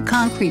terrains from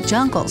concrete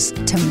jungles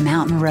to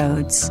mountain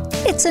roads.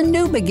 It's a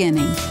new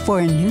beginning for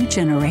a new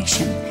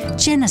generation.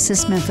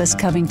 Genesis Memphis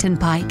Covington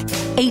Pike,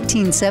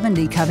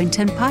 1870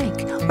 Covington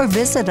Pike, or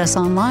visit us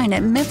online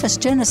at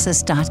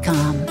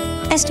memphisgenesis.com.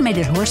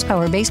 Estimated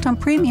horsepower based on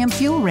premium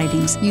fuel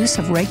ratings. Use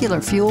of regular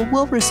fuel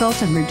will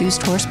result in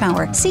reduced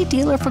horsepower. See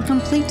dealer for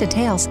complete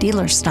details.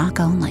 Dealer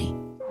stock only.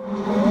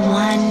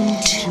 1,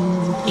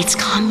 2, it's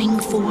coming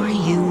for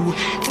you.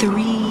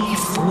 3,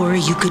 4,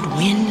 you could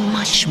win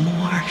much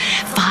more.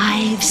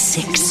 5,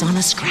 6 on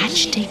a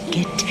scratch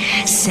ticket.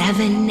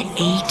 7,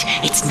 8,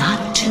 it's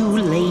not too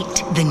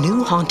late. The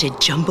new Haunted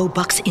Jumbo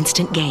Bucks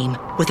instant game.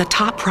 With a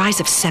top prize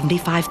of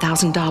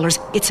 $75,000,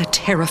 it's a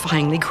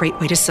terrifyingly great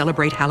way to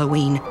celebrate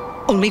Halloween.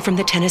 Only from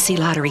the Tennessee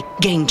Lottery.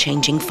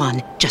 Game-changing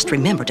fun. Just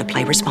remember to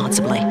play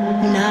responsibly.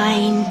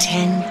 9,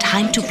 10,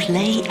 time to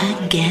play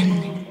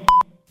again.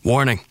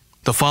 Warning.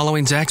 The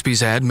following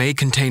Zaxby's ad may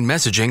contain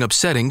messaging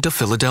upsetting to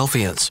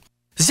Philadelphians.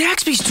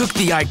 Zaxby's took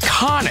the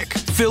iconic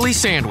Philly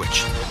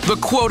sandwich, the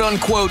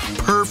quote-unquote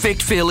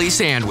perfect Philly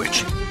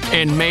sandwich,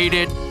 and made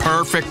it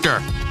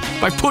perfecter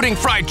by putting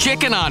fried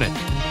chicken on it.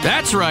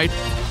 That's right,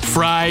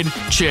 fried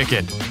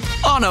chicken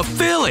on a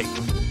Philly.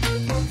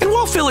 And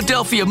while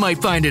Philadelphia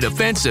might find it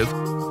offensive,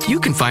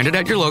 you can find it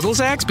at your local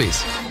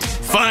Zaxby's.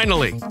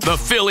 Finally, the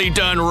Philly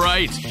done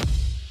right.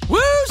 Woo,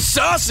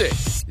 saucy!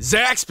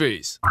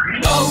 Zaxby's.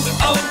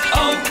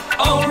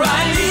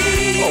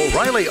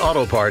 O'Reilly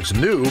Auto Parts'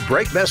 new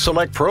Brake Best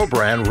Select Pro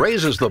brand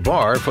raises the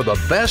bar for the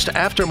best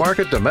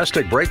aftermarket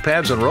domestic brake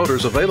pads and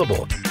rotors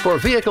available. For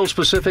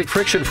vehicle-specific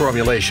friction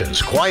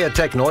formulations,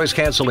 Quiet-Tech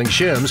noise-canceling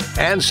shims,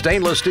 and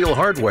stainless steel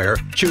hardware,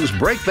 choose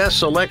Brake Best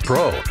Select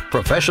Pro.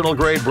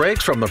 Professional-grade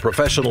brakes from the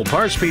professional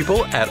parts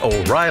people at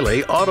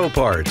O'Reilly Auto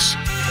Parts.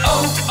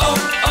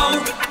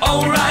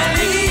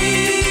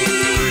 O'Reilly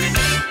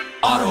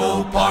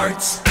Auto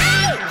Parts.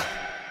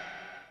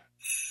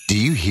 Do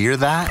you hear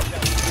that?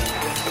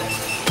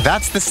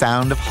 That's the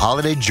sound of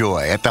holiday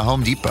joy at the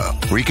Home Depot,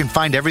 where you can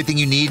find everything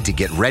you need to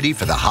get ready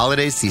for the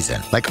holiday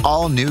season, like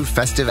all new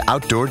festive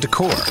outdoor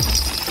decor.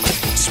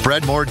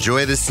 Spread more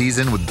joy this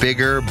season with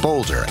bigger,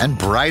 bolder, and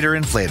brighter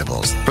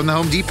inflatables from the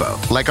Home Depot,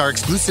 like our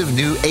exclusive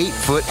new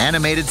 8-foot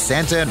animated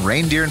Santa and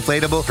reindeer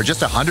inflatable for just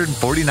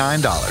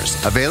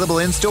 $149. Available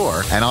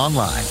in-store and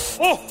online.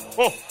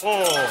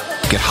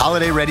 Get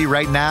holiday ready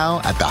right now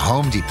at the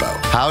Home Depot.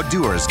 How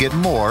doers get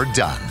more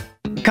done.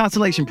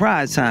 Consolation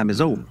prize time is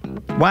over.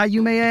 Why,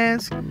 you may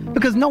ask?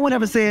 Because no one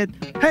ever said,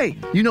 hey,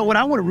 you know what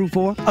I want to root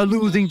for? A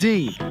losing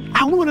team.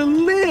 I want to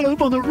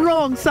live on the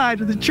wrong side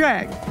of the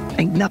track.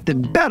 Ain't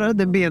nothing better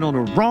than being on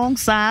the wrong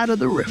side of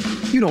the river.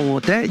 You don't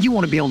want that. You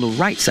want to be on the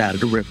right side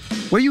of the river,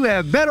 where you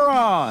have better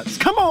odds.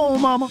 Come on,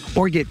 mama.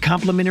 Or get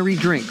complimentary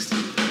drinks.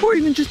 or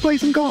even just play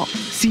some golf.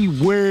 See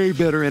way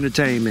better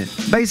entertainment.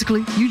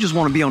 Basically, you just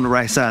want to be on the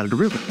right side of the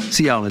river.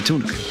 See y'all in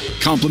Tunica.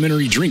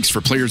 Complimentary drinks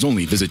for players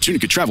only. Visit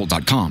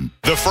tunicatravel.com.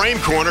 The Frame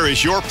Corner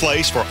is your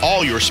place for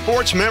all your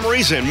sports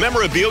memories and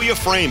memorabilia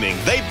framing.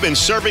 They've been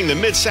serving the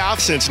Mid-South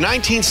since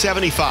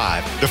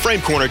 1975. The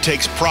Frame Corner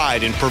takes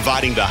pride in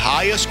providing the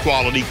highest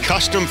quality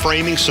custom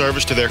framing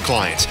service to their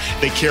clients.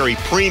 They carry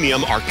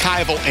premium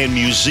archival and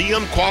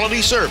museum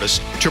quality service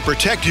to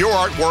protect your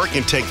artwork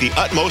and take the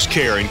utmost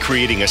care in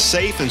creating a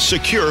safe and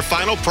secure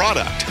final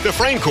product. The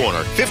Frame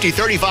Corner,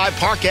 5035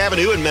 Park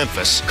Avenue in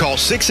Memphis. Call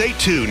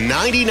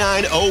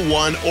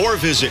 682-9901 or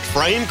visit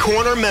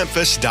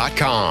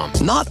framecornermemphis.com.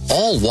 Not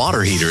all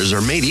water heaters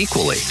are made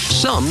equally.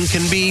 Some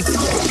can be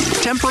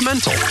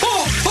temperamental.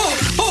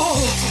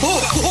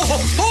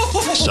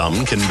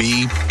 Some can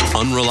be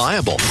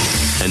unreliable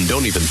and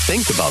don't even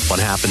think about what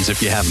happens if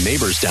you have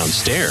neighbors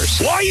downstairs.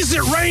 Why is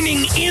it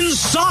raining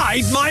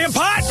inside my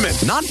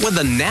apartment? Not with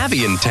a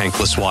Navien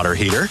tankless water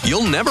heater.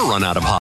 You'll never run out of hot